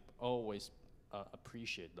I always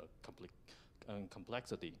appreciate the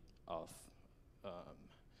complexity of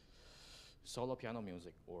solo piano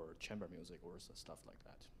music or chamber music or stuff like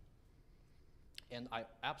that. And I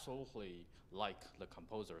absolutely like the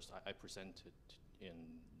composers I presented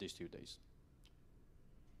in these 2 days.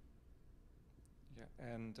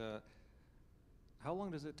 Yeah, and how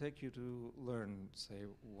long does it take you to learn, say,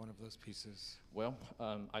 one of those pieces? Well,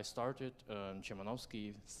 I started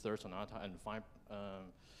Szymanowski Third Sonata and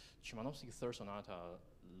Szymanowski Third Sonata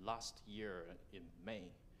last year in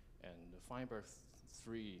May, and Feinberg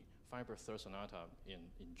Third Sonata in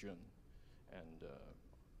June, and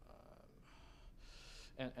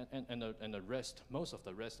the rest, most of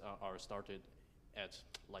the rest are started at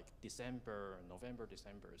like November,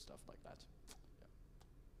 December, stuff like that.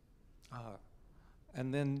 Yeah.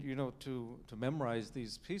 And then, you know, to memorize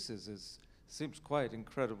these pieces seems quite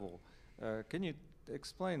incredible. Can you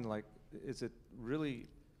explain, like, is it really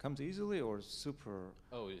comes easily or super?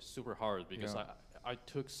 Oh, it's super hard because I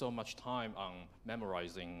took so much time on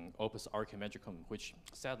memorizing Opus Archimagicum, which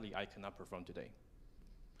sadly I cannot perform today.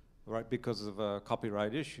 Right, because of a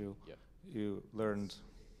copyright issue, you learned.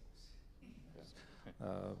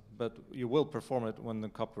 But you will perform it when the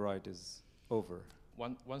copyright is over.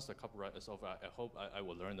 Once the copyright is over, I hope I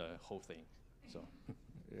will learn the whole thing. So.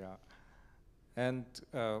 Yeah. And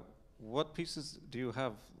what pieces do you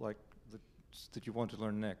have, like, that you want to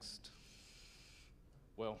learn next?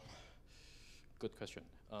 Well, good question.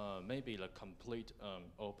 Maybe the complete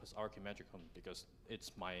Opus Archimagicum, because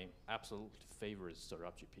it's my absolute favorite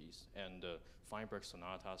Sorabji piece, and Feinberg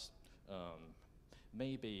sonatas,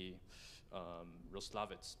 maybe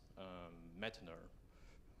Roslavitz, Mettner,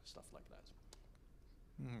 stuff like that.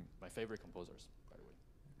 Mm-hmm. My favorite composers, by the way.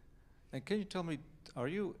 And can you tell me,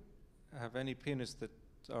 have any pianists that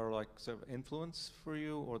are like sort of influence for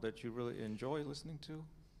you, or that you really enjoy listening to?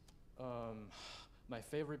 My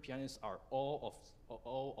favorite pianists are all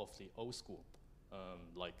of the old school,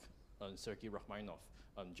 like Sergei Rachmaninoff,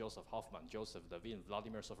 Joseph Hoffman, Joseph Levin,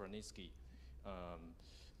 Vladimir Sofronitsky,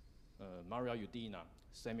 Maria Udina,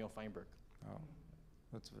 Samuil Feinberg. Oh,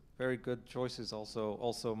 that's very good choices.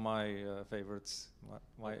 Also my favorites,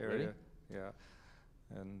 my area. Really? Yeah,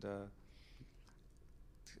 and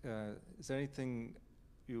is there anything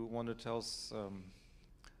you want to tell us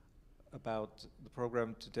about the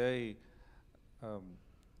program today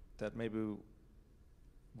that maybe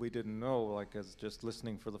we didn't know, like as just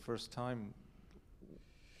listening for the first time?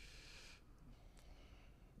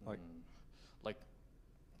 Like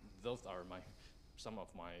those are some of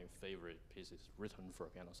my favorite pieces written for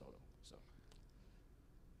piano solo. So.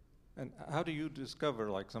 And how do you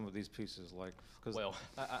discover like some of these pieces? Like, well,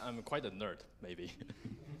 I'm quite a nerd, maybe.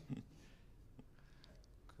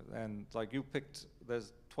 And like you picked,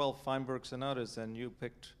 there's 12 Feinberg sonatas, and you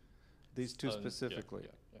picked these two specifically.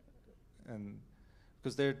 Yeah. And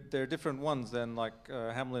because they're different ones than like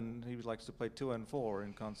Hamlin, he likes to play 2 and 4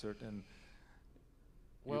 in concert, and.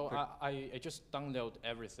 Well, I just download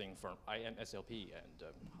everything from IMSLP, and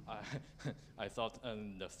I thought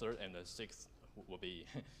the 3rd and the 6th will be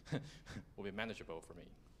will be manageable for me,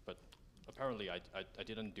 but apparently I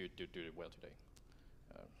didn't do it well today.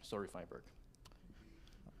 Sorry, Feinberg.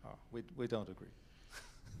 We don't agree.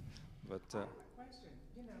 But question,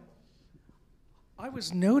 I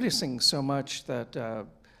was noticing so much that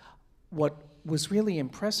what was really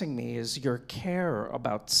impressing me is your care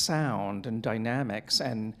about sound and dynamics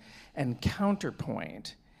and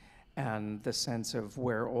counterpoint, and the sense of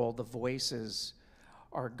where all the voices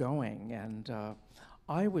are going. And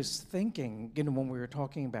I was thinking, when we were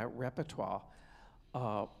talking about repertoire,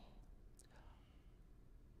 what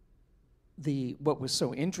was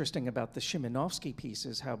so interesting about the Szymanowski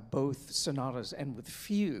pieces, how both sonatas end with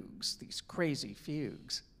fugues, these crazy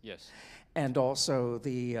fugues. Yes. And also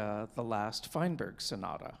the last Feinberg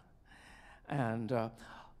sonata. And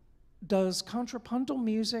does contrapuntal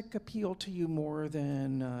music appeal to you more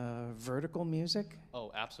than vertical music?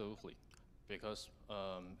 Oh, absolutely. Because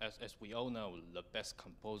as we all know, the best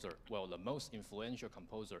composer, well, the most influential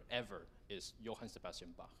composer ever is Johann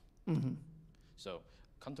Sebastian Bach. Mm-hmm. So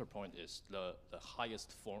counterpoint is the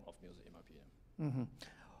highest form of music, in my opinion. Mm-hmm.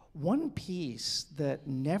 One piece that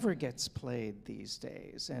never gets played these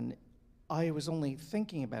days, and I was only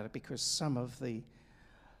thinking about it because some of the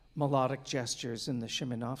melodic gestures in the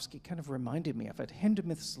Szymanowski kind of reminded me of it,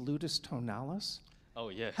 Hindemith's Ludus Tonalis. Oh,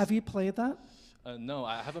 yes. Have you played that? No,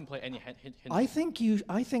 I haven't played any I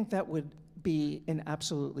think that would be an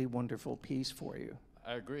absolutely wonderful piece for you.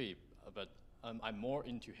 I agree, but I'm more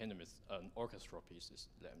into Hindemith's orchestral pieces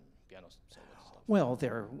than piano solo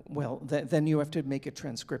stuff. Then you have to make a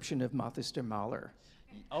transcription of Mathis der Mahler,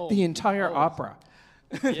 oh, the entire opera.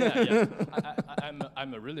 Yeah.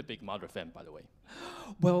 I'm a really big Mahler fan, by the way.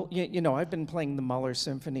 Well, I've been playing the Mahler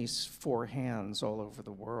symphonies for hands all over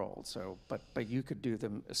the world. So, but you could do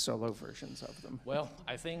them solo versions of them. Well,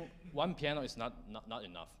 I think one piano is not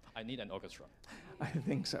enough. I need an orchestra. I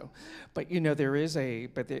think so, but there is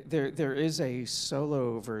a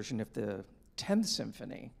solo version of the 10th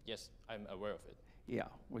Symphony. Yes, I'm aware of it. Yeah,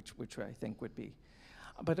 which I think would be,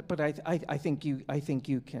 but I think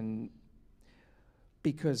you can.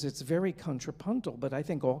 Because it's very contrapuntal, but I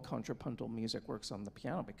think all contrapuntal music works on the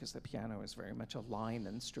piano because the piano is very much a line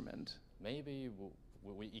instrument. Maybe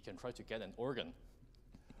we can try to get an organ.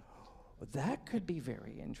 That could be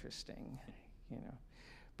very interesting,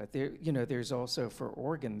 But there's also for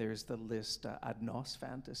organ, there's the Liszt Ad Nos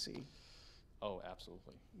Fantasy. Oh,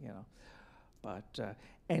 absolutely. But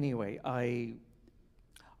anyway,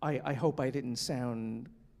 I hope I didn't sound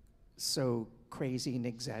so crazy and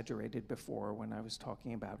exaggerated before when I was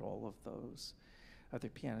talking about all of those other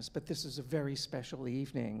pianists. But this is a very special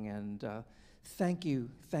evening, and thank you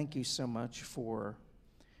so much for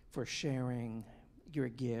sharing your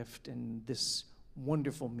gift and this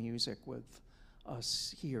wonderful music with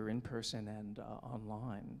us here in person and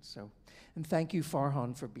online. So, and thank you,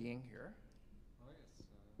 Farhan, for being here. Oh yes,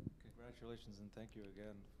 congratulations and thank you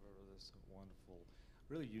again for this wonderful,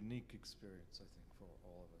 really unique experience, I think, for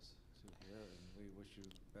all of us to hear. And we wish you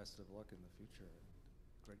best of luck in the future.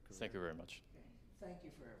 Great career. Thank you very much. Okay. Thank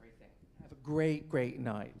you for everything. Have a great, great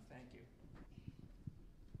night. Thank you.